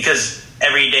from, because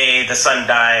every day the sun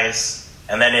dies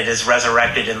and then it is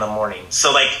resurrected in the morning.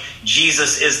 So like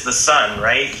Jesus is the Son,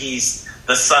 right? He's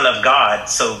the Son of God,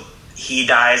 so he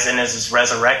dies and is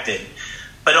resurrected.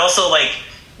 But also like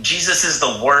Jesus is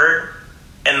the Word,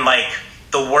 and like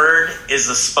the Word is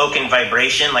the spoken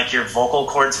vibration, like your vocal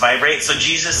cords vibrate. So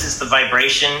Jesus is the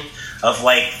vibration of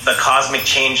like the cosmic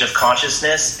change of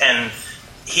consciousness, and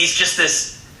he's just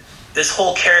this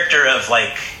whole character of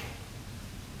like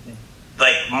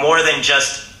more than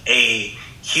just a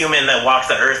human that walked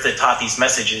the earth that taught these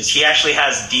messages. He actually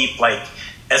has deep like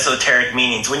esoteric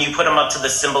meanings. When you put him up to the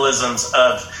symbolisms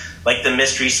of like the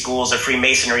mystery schools or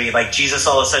Freemasonry, like Jesus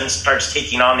all of a sudden starts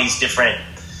taking on these different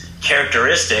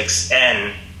characteristics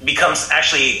and becomes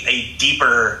actually a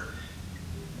deeper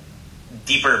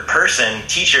person,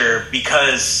 teacher,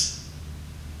 because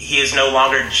he is no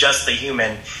longer just the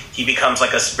human. He becomes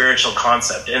like a spiritual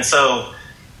concept. And so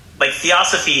like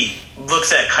Theosophy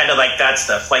looks at kind of like that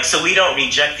stuff. Like, so we don't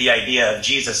reject the idea of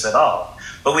Jesus at all,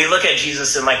 but we look at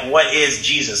Jesus and like, what is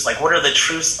Jesus? Like, what are the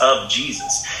truths of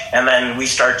Jesus? And then we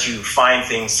start to find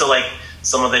things. So like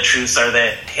some of the truths are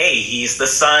that, hey, he's the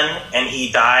Son and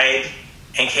he died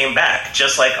and came back,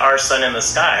 just like our sun in the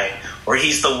sky. Or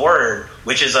he's the Word,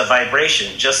 which is a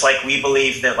vibration, just like we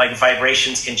believe that like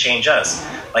vibrations can change us.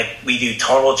 Like we do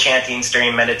tonal chantings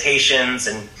during meditations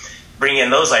and bring in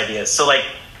those ideas. So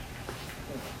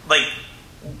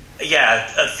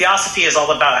Theosophy is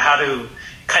all about how to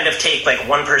kind of take like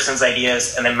one person's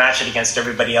ideas and then match it against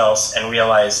everybody else and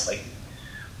realize like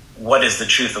what is the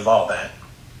truth of all that.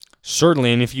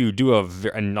 Certainly, and if you do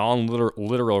a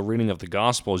non-literal reading of the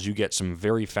Gospels, you get some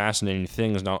very fascinating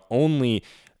things. Not only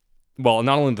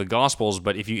the Gospels,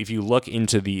 but if you look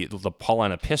into the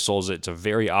Pauline epistles, it's a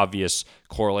very obvious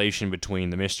correlation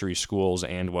between the mystery schools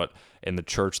and what in the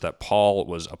church that Paul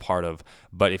was a part of.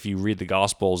 But if you read the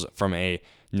Gospels from a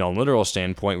non-literal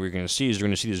standpoint, what you're going to see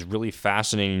these really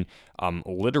fascinating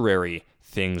literary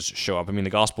things show up. I mean, the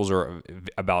Gospels are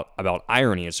about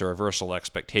irony. It's a reversal of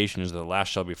expectations. The last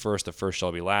shall be first, the first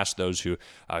shall be last. Those who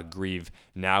grieve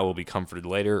now will be comforted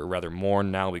later, or rather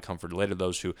mourn now will be comforted later.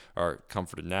 Those who are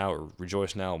comforted now or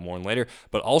rejoice now will mourn later.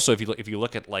 But also, if you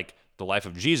look at like the life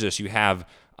of Jesus, you have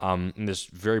this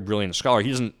very brilliant scholar.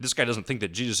 This guy doesn't think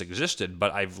that Jesus existed,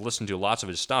 but I've listened to lots of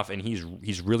his stuff, and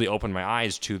he's really opened my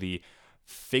eyes to the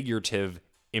figurative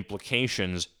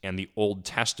implications and the Old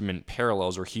Testament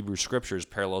parallels or Hebrew scriptures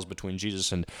parallels between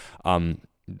Jesus and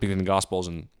between the Gospels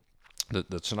and the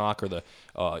Tanakh or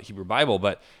the Hebrew Bible.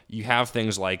 But you have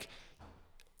things like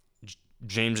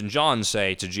James and John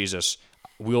say to Jesus,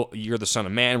 you're the Son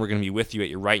of Man, we're going to be with you at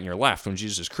your right and your left. When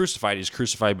Jesus is crucified, he's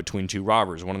crucified between two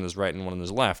robbers, one on his right and one on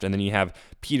his left. And then you have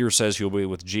Peter says he'll be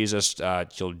with Jesus,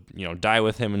 he'll die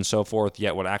with him and so forth.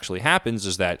 Yet what actually happens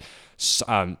is that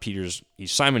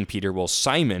he's Simon Peter. Well,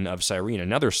 Simon of Cyrene,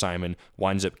 another Simon,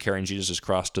 winds up carrying Jesus'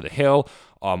 cross to the hill.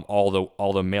 All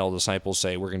the male disciples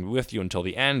say, we're going to be with you until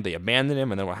the end. They abandon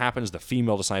him, and then what happens? The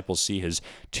female disciples see his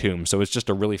tomb. So it's just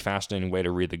a really fascinating way to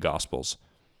read the Gospels.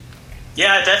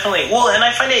 Yeah, definitely. Well, and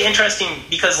I find it interesting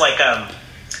because, like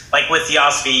with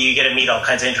Theosophy, you get to meet all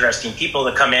kinds of interesting people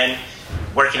that come in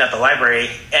working at the library,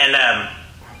 and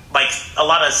like a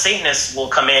lot of Satanists will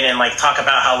come in and like talk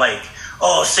about how like,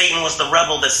 oh, Satan was the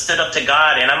rebel that stood up to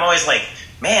God, and I'm always like,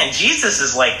 man, Jesus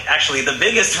is like actually the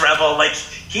biggest rebel. Like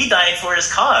he died for his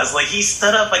cause. Like he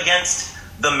stood up against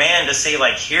the man to say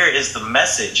like, here is the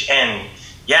message, and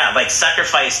yeah, like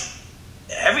sacrificed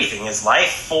everything, his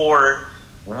life for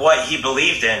what he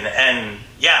believed in. And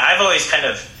yeah, I've always kind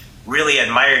of really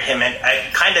admired him, and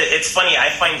it's funny, I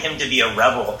find him to be a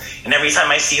rebel, and every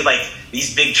time I see like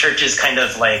these big churches kind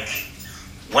of like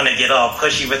want to get all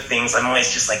pushy with things, I'm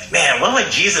always just like, man, what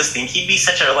would Jesus think? He'd be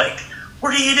such a like,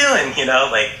 what are you doing? You know,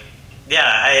 like,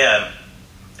 yeah,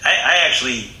 I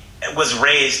actually was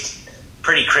raised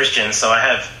pretty Christian, so I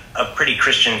have a pretty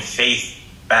Christian faith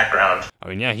background. I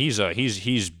mean, yeah,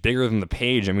 he's bigger than the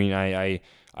page. I mean,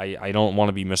 I don't want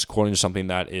to be misquoting something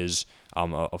that is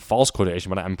a false quotation,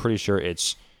 but I'm pretty sure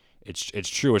it's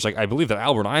true. It's like, I believe that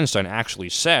Albert Einstein actually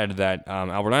said that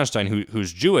Albert Einstein,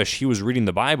 who's Jewish, he was reading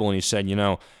the Bible and he said,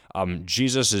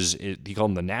 Jesus he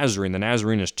called him the Nazarene. The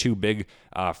Nazarene is too big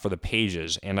for the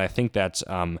pages, and I think that's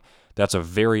a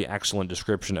very excellent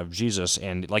description of Jesus.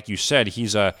 And like you said,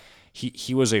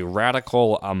 he was a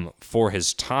radical for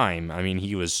his time. I mean,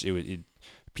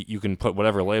 you can put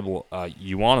whatever label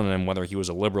you want on him, whether he was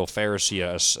a liberal Pharisee,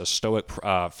 a Stoic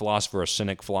philosopher, a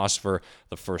Cynic philosopher,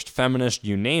 the first feminist,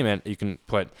 you name it, you can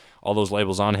put all those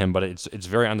labels on him, but it's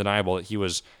very undeniable that he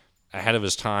was ahead of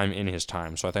his time in his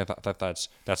time. So I think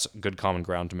that's good common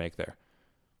ground to make there.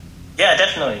 Yeah,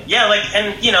 definitely. Yeah, like,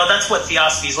 and that's what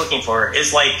Theosophy is looking for,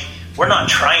 is like, we're not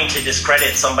trying to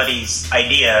discredit somebody's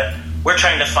idea, we're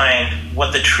trying to find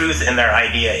what the truth in their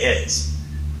idea is.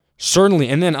 Certainly,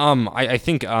 and then I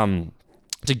think to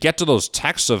get to those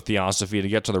texts of Theosophy, to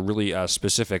get to the really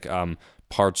specific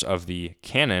parts of the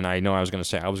canon, I know I was going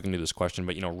to do this question,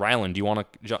 but Rylan, do you want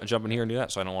to jump in here and do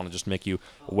that? So I don't want to just make you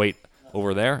wait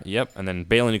over there. Yep, and then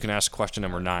Balin, you can ask question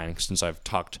number 9, since I've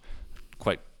talked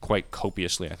quite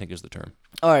copiously, I think is the term.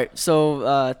 All right,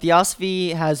 so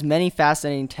Theosophy has many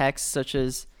fascinating texts, such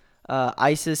as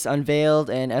Isis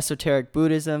Unveiled and Esoteric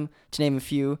Buddhism, to name a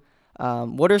few.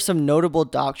 What are some notable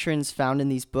doctrines found in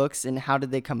these books, and how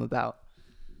did they come about?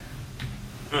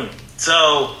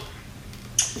 So,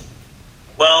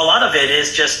 well, a lot of it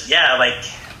is just,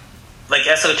 like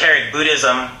esoteric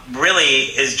Buddhism really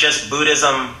is just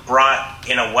Buddhism brought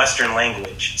in a Western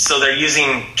language. So they're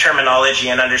using terminology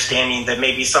and understanding that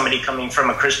maybe somebody coming from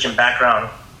a Christian background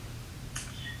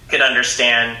could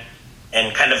understand,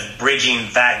 and kind of bridging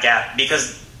that gap,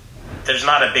 because there's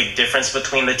not a big difference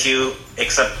between the two,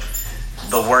 except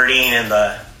the wording and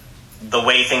the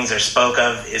way things are spoke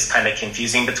of is kind of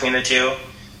confusing between the two.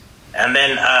 And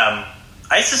then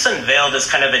Isis Unveiled is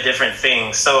kind of a different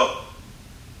thing. So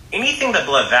anything that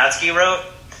Blavatsky wrote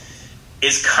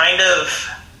is kind of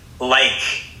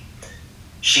like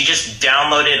she just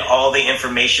downloaded all the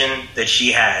information that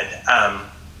she had.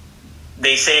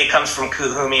 They say it comes from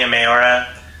Kuhumi and Mayora.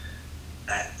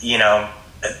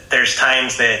 There's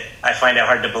times that I find it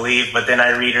hard to believe, but then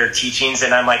I read her teachings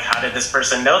and I'm like, how did this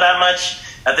person know that much?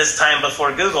 at this time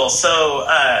before Google. So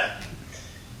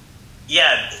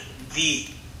yeah, the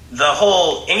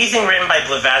whole anything written by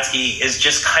Blavatsky is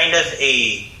just kind of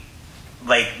a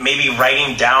like maybe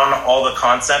writing down all the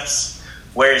concepts,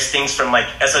 whereas things from like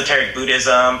esoteric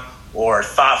Buddhism or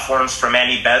thought forms from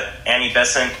Annie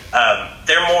Besant,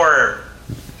 they're more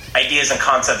ideas and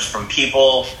concepts from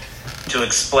people to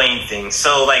explain things.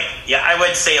 So like, yeah, I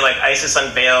would say like Isis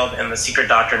Unveiled and The Secret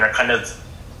Doctrine are kind of,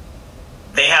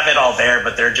 they have it all there,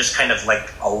 but they're just kind of like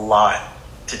a lot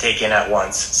to take in at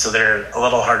once. So they're a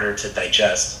little harder to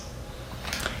digest.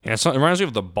 Yeah, it reminds me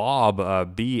of the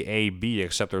Bab, B-A-B,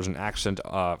 except there's an accent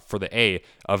for the A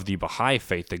of the Baha'i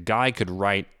faith. The guy could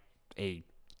write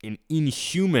an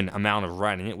inhuman amount of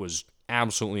writing. It was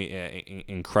absolutely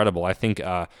incredible. I think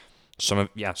some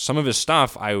of his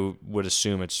stuff, I would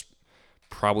assume it's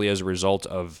probably as a result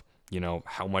of,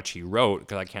 how much he wrote,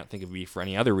 because I can't think of it for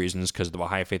any other reasons, because the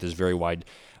Baha'i faith is very wide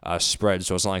spread,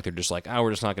 so it's not like they're just like,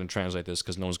 we're just not going to translate this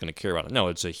because no one's going to care about it. No,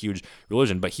 it's a huge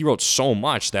religion, but he wrote so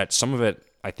much that some of it,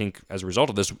 I think, as a result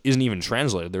of this, isn't even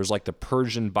translated. There's like the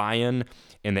Persian Bayan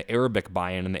and the Arabic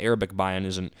Bayan, and the Arabic Bayan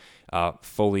isn't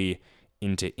fully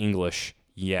into English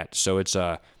yet, so it's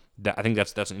I think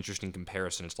that's an interesting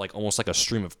comparison. It's like almost like a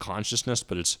stream of consciousness,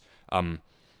 but it's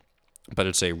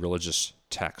a religious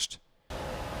text.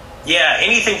 Yeah,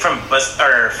 anything from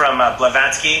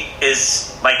Blavatsky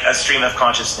is like a stream of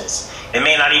consciousness. It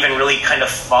may not even really kind of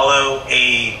follow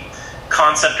a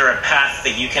concept or a path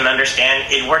that you can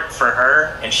understand. It worked for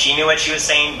her, and she knew what she was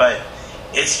saying, but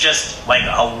it's just like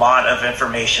a lot of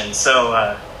information.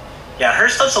 So, yeah, her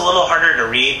stuff's a little harder to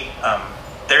read.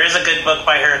 There is a good book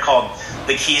by her called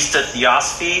The Keys to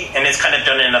Theosophy, and it's kind of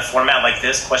done in a format like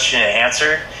this, question and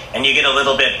answer, and you get a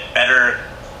little bit better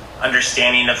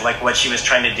understanding of like what she was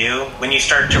trying to do. When you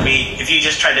start to read, if you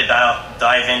just try to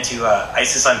dive into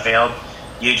Isis Unveiled,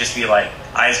 you'd just be like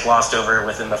eyes glossed over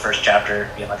within the first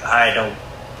chapter, being like,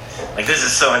 this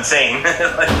is so insane.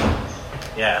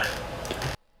 Yeah.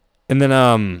 And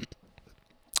then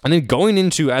going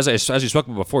into, as you spoke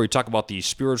about before, you talk about the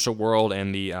spiritual world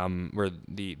and the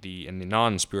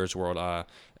non-spiritual world.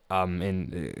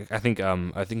 And I think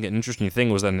an interesting thing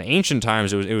was that in the ancient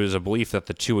times, it was a belief that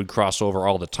the two would cross over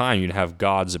all the time. You'd have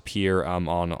gods appear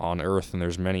on Earth, and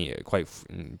there's many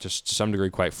just to some degree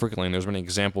quite frequently. And there's many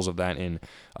examples of that in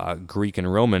Greek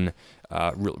and Roman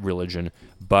religion.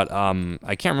 But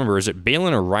I can't remember. Is it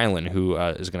Balin or Rylan who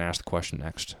is going to ask the question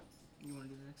next? You want to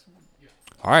do the next one? Yeah.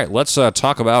 All right. Let's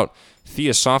talk about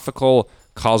theosophical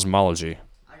cosmology.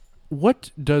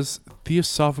 What does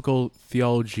theosophical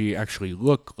theology actually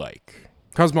look like?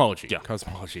 Cosmology. Yeah.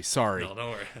 Cosmology, sorry. No, don't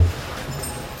worry.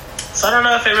 So I don't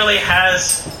know if it really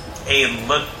has a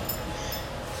look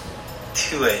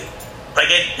to it. Like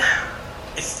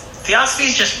theosophy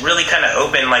is just really kind of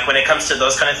open, like when it comes to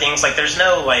those kind of things. Like there's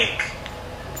no like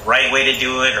right way to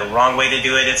do it or wrong way to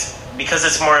do it. It's because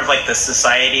it's more of like the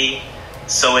society,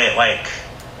 so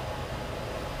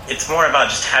it's more about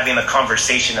just having a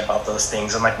conversation about those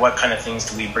things and like what kind of things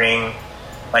do we bring,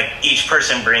 like each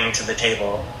person bring to the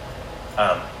table.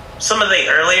 Some of the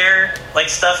earlier like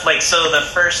stuff, like so the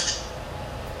first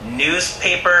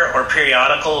newspaper or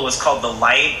periodical was called The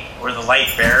Light or The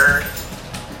Light Bearer,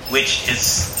 which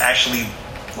is actually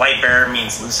light bearer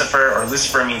means Lucifer or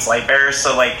Lucifer means light bearer.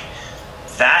 So like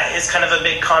that is kind of a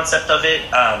big concept of it.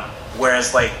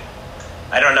 Whereas like,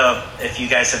 I don't know if you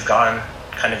guys have gone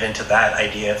kind of into that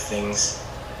idea of things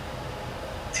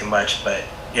too much, but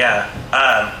yeah.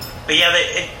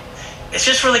 It's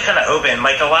just really kind of open.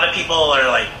 Like a lot of people are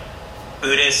like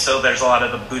Buddhists, so there's a lot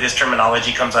of the Buddhist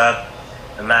terminology comes up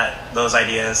and those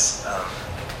ideas.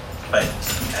 But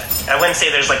I wouldn't say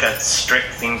there's like a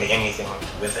strict thing to anything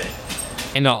with it.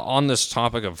 And on this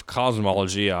topic of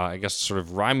cosmology, I guess sort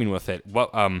of rhyming with it,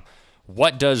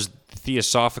 what does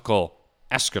theosophical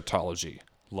eschatology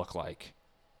look like?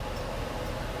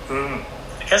 I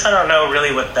guess I don't know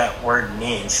really what that word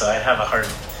means, so I'd have a hard...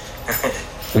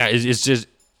 Yeah, it's just...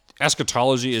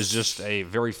 Eschatology is just a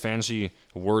very fancy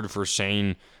word for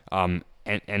saying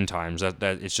end times. That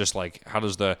it's just like how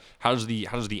does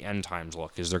the end times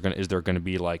look? Is there going to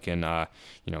be like in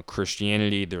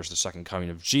Christianity? There's the second coming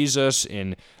of Jesus.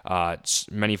 In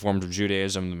many forms of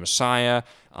Judaism, the Messiah.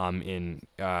 In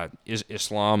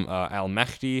Islam,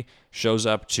 Al-Mahdi shows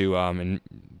up to and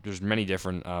there's many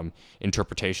different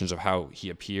interpretations of how he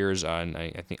appears. And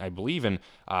I believe in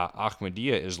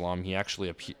Ahmadiyya Islam, he actually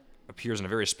appears in a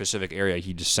very specific area.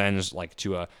 He descends like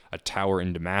to a tower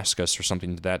in Damascus or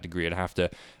something to that degree. I'd have to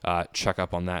check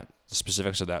up on that, the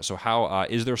specifics of that. So how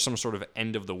is there some sort of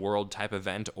end of the world type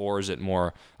event, or is it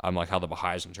more like how the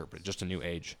Baha'is interpret it, just a new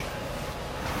age?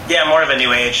 Yeah, more of a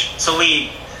new age. So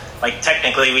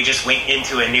technically we just went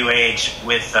into a new age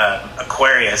with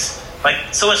Aquarius.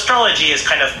 So astrology is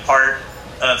kind of part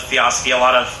of Theosophy. A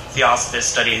lot of Theosophists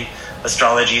study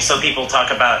astrology. So people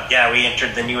talk about, we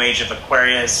entered the new age of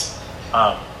Aquarius.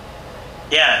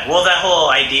 That whole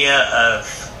idea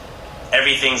of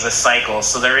everything's a cycle,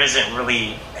 so there isn't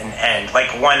really an end. Like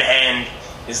one end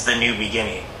is the new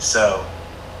beginning. So,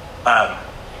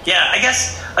 I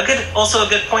guess a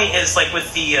good point is like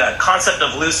with the concept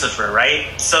of Lucifer, right?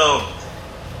 So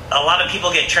a lot of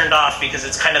people get turned off because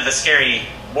it's kind of a scary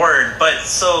word, but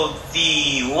so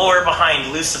the lore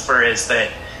behind Lucifer is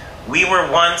that we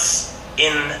were once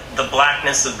in the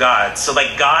blackness of God. So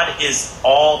like God is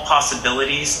all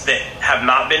possibilities that have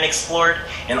not been explored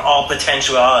and all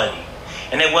potentiality.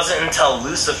 And it wasn't until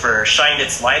Lucifer shined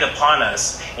its light upon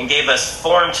us and gave us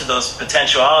form to those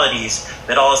potentialities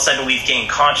that all of a sudden we've gained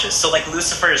conscious. So like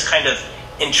Lucifer has kind of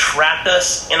entrapped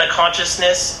us in a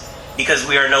consciousness because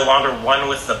we are no longer one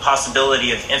with the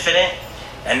possibility of infinite.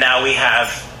 And now we have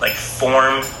like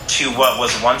form to what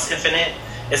was once infinite.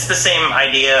 It's the same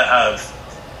idea of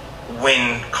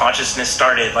when consciousness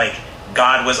started, like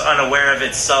God was unaware of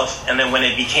itself. And then when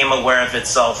it became aware of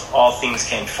itself, all things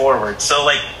came forward. So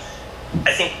like,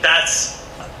 I think that's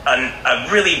a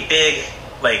really big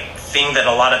thing that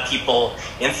a lot of people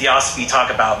in Theosophy talk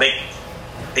about.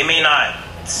 They may not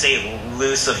say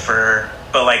Lucifer,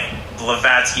 but like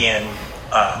Blavatsky and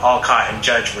Alcott and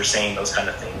Judge were saying those kind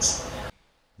of things.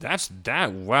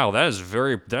 Wow, that is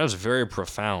very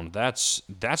profound. That's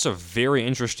a very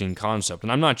interesting concept.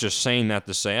 And I'm not just saying that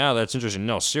to say, that's interesting.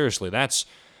 No, seriously, that's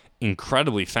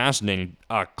incredibly fascinating.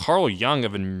 Carl Jung,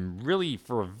 I've been really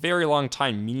for a very long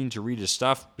time meaning to read his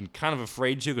stuff. Been kind of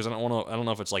afraid to because I don't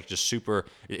know if it's like just super.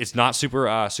 It's not super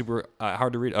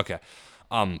hard to read. Okay,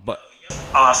 but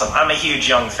awesome. I'm a huge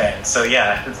Jung fan, so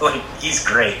yeah, it's like he's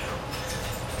great.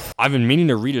 I've been meaning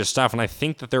to read his stuff, and I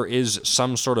think that there is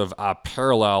some sort of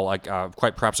parallel,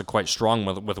 quite strong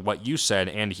with what you said.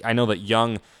 And I know that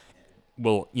Jung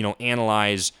will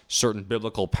analyze certain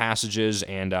biblical passages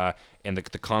and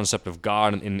the concept of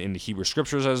God in the Hebrew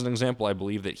Scriptures as an example. I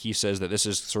believe that he says that this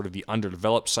is sort of the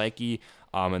underdeveloped psyche,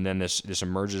 and then this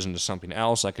emerges into something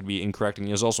else. I could be incorrect. And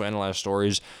he has also analyzed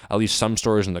stories, at least some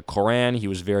stories in the Quran. He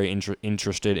was very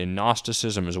interested in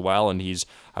Gnosticism as well, and he's,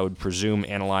 I would presume,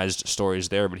 analyzed stories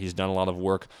there, but he's done a lot of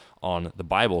work on the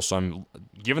Bible. So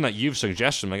given that you've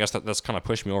suggested him, I guess that's kind of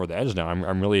pushed me over the edge now.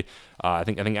 I'm really, I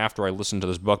think after I listen to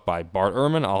this book by Bart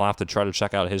Ehrman, I'll have to try to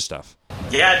check out his stuff.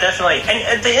 Yeah, definitely.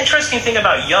 And the interesting thing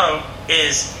about Jung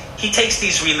is he takes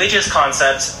these religious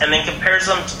concepts and then compares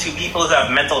them to people who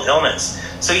have mental illness.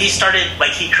 So he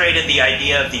created the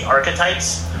idea of the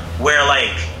archetypes, where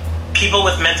people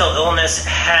with mental illness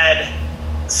had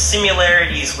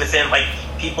similarities within,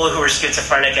 people who were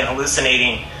schizophrenic and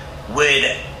hallucinating would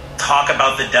talk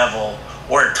about the devil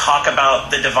or talk about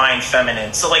the divine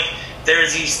feminine. So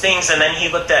there's these things, and then he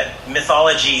looked at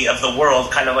mythology of the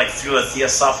world kind of through a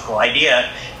theosophical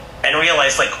idea and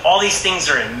realized all these things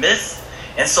are in myth.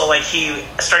 And so he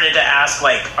started to ask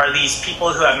are these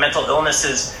people who have mental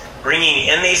illnesses bringing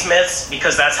in these myths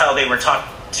because that's how they were taught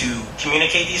to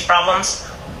communicate these problems,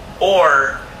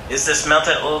 or is this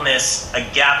mental illness a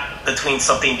gap between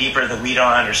something deeper that we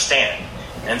don't understand?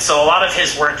 And so a lot of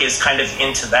his work is kind of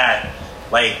into that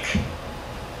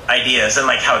ideas and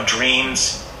how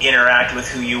dreams interact with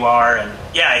who you are. And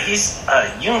yeah, he's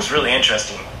Jung's really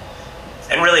interesting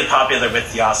and really popular with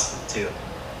Theosophy too.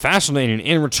 Fascinating.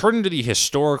 In returning to the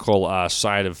historical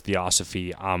side of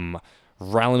Theosophy,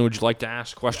 Rylan, would you like to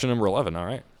ask question number 11? All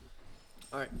right.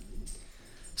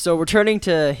 So returning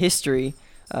to history,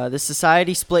 the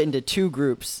society split into two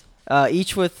groups,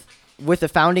 each with a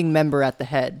founding member at the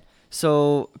head.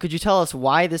 So could you tell us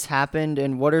why this happened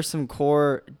and what are some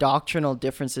core doctrinal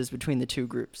differences between the two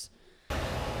groups?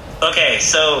 Okay,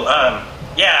 so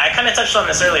I kind of touched on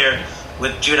this earlier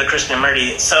with Judah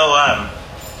Krishnamurti. So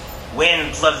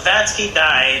when Blavatsky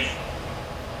died,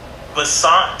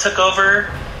 Besant took over,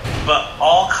 but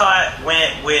Alcott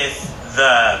went with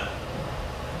the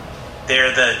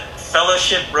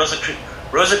fellowship,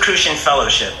 Rosicrucian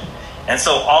Fellowship. And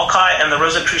so Alcott and the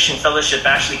Rosicrucian Fellowship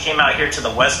actually came out here to the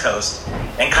West Coast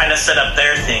and kind of set up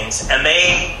their things. And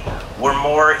they were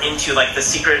more into the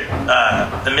secret,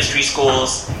 the mystery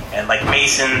schools and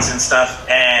Masons and stuff.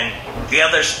 And the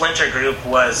other splinter group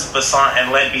was Besant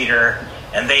and Leadbeater,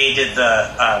 and they did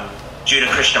the Judah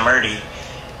Krishnamurti.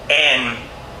 And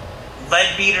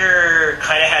Leadbeater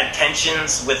kind of had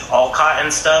tensions with Alcott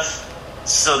and stuff.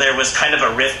 So there was kind of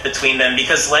a rift between them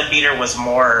because Leadbeater was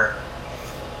more...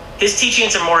 His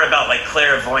teachings are more about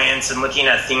clairvoyance and looking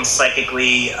at things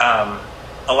psychically.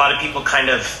 a lot of people kind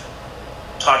of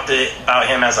talked about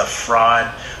him as a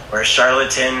fraud or a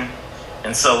charlatan,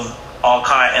 and so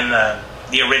Alcott and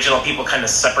the original people kind of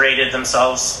separated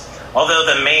themselves. Although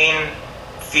the main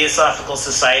Theosophical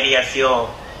Society, I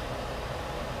feel,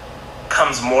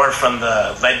 comes more from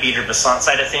the Leadbeater Besant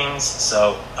side of things.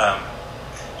 So,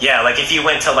 like if you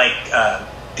went to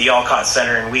the Alcott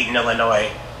Center in Wheaton, Illinois,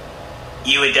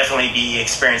 you would definitely be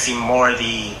experiencing more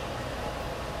the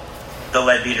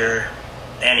Leadbeater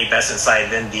Annie Besant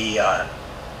side than the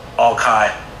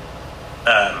Alcott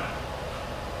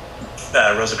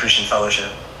Rosicrucian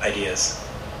Fellowship ideas.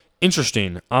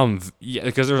 Interesting.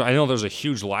 Because I know there's a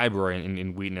huge library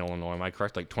in Wheaton, Illinois. Am I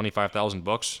correct? Like 25,000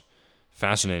 books.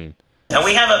 Fascinating. And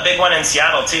we have a big one in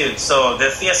Seattle too. So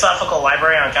the Theosophical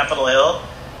Library on Capitol Hill,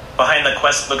 behind the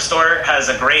Quest bookstore, has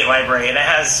a great library, and it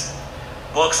has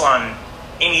books on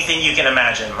anything you can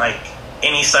imagine. Like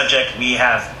any subject, we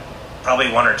have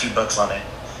probably 1 or 2 books on it,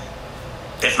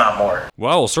 if not more.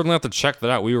 Well, we'll certainly have to check that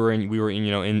out.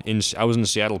 I was in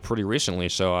Seattle pretty recently,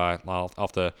 so I'll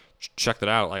have to check that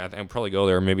out. I'll probably go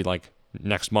there maybe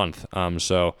next month.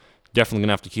 So definitely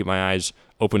gonna have to keep my eyes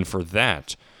open for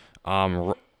that.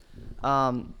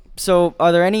 So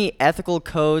are there any ethical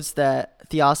codes that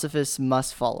Theosophists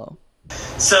must follow?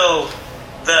 So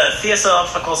the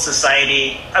Theosophical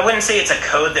Society, I wouldn't say it's a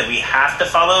code that we have to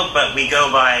follow, but we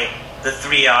go by the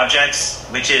 3 objects,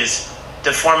 which is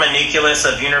to form a nucleus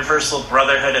of universal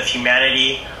brotherhood of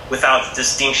humanity without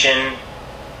distinction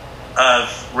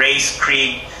of race,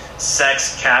 creed,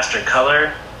 sex, caste, or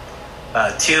color.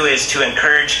 2 is to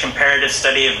encourage comparative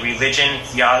study of religion,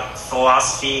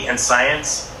 philosophy, and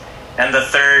science. And the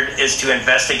 3rd is to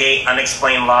investigate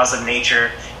unexplained laws of nature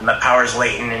and the powers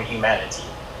latent in humanity.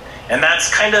 And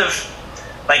that's kind of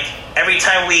like every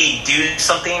time we do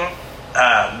something,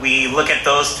 we look at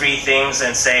those 3 things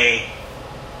and say,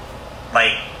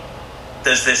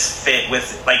 does this fit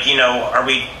with,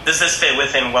 does this fit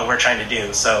within what we're trying to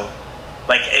do? So,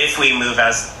 if we move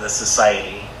as the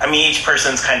society, each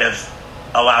person's kind of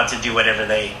allowed to do whatever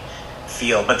they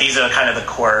feel, but these are kind of the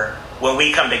core. When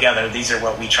we come together, these are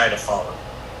what we try to follow.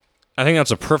 I think that's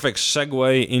a perfect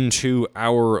segue into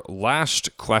our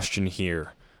last question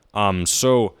here.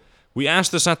 So we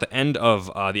asked this at the end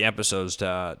of the episodes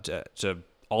to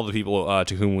all the people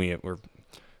to whom we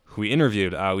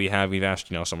interviewed. We've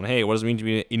asked someone, hey, what does it mean to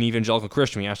be an evangelical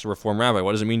Christian? We asked a Reformed rabbi,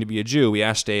 what does it mean to be a Jew? We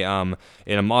asked an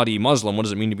Ahmadi Muslim, what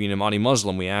does it mean to be an Ahmadi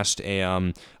Muslim? We asked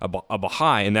a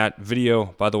Baha'i, and that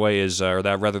video, by the way,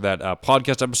 that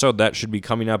podcast episode that should be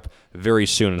coming up very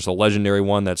soon. It's a legendary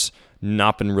one that's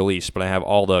not been released, but I have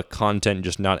all the content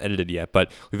just not edited yet.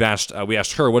 But we asked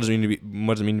her, what does it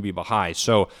mean to be Baha'i?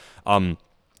 So,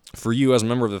 for you as a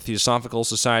member of the Theosophical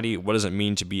Society, what does it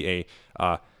mean to be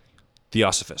a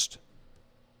Theosophist?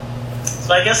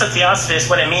 So I guess a Theosophist,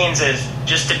 what it means is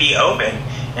just to be open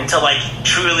and to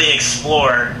truly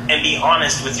explore and be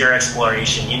honest with your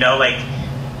exploration.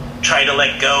 Try to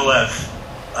let go of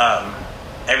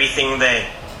everything that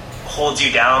holds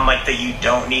you down, that you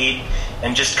don't need,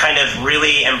 and just kind of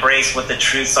really embrace what the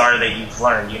truths are that you've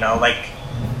learned.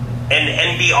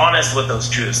 And be honest with those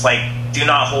truths. Do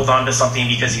not hold on to something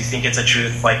because you think it's a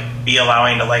truth. Be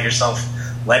allowing to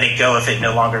let it go if it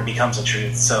no longer becomes a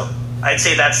truth. So I'd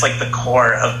say that's the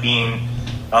core of being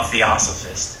a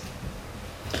Theosophist.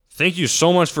 Thank you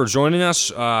so much for joining us.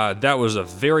 That was a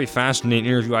very fascinating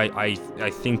interview. I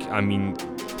think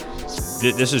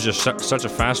this is just such a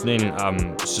fascinating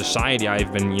society. I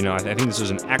think this is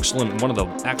an excellent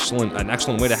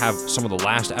way to have some of the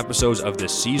last episodes of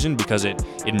this season, because it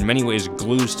in many ways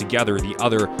glues together the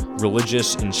other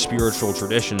religious and spiritual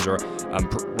traditions, or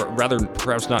rather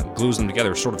perhaps not glues them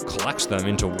together, sort of collects them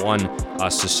into one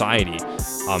society.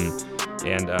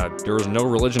 And there is no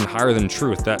religion higher than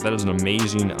truth. That is an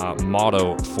amazing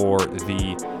motto for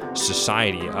the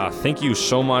society. Thank you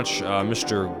so much,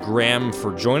 Mr. Graham,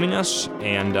 for joining us.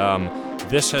 And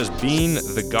this has been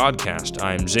the Godcast.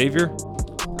 I'm Xavier.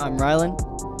 I'm Rylan.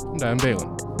 And I'm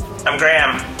Balin. I'm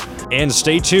Graham. And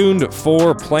stay tuned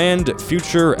for planned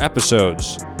future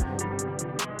episodes.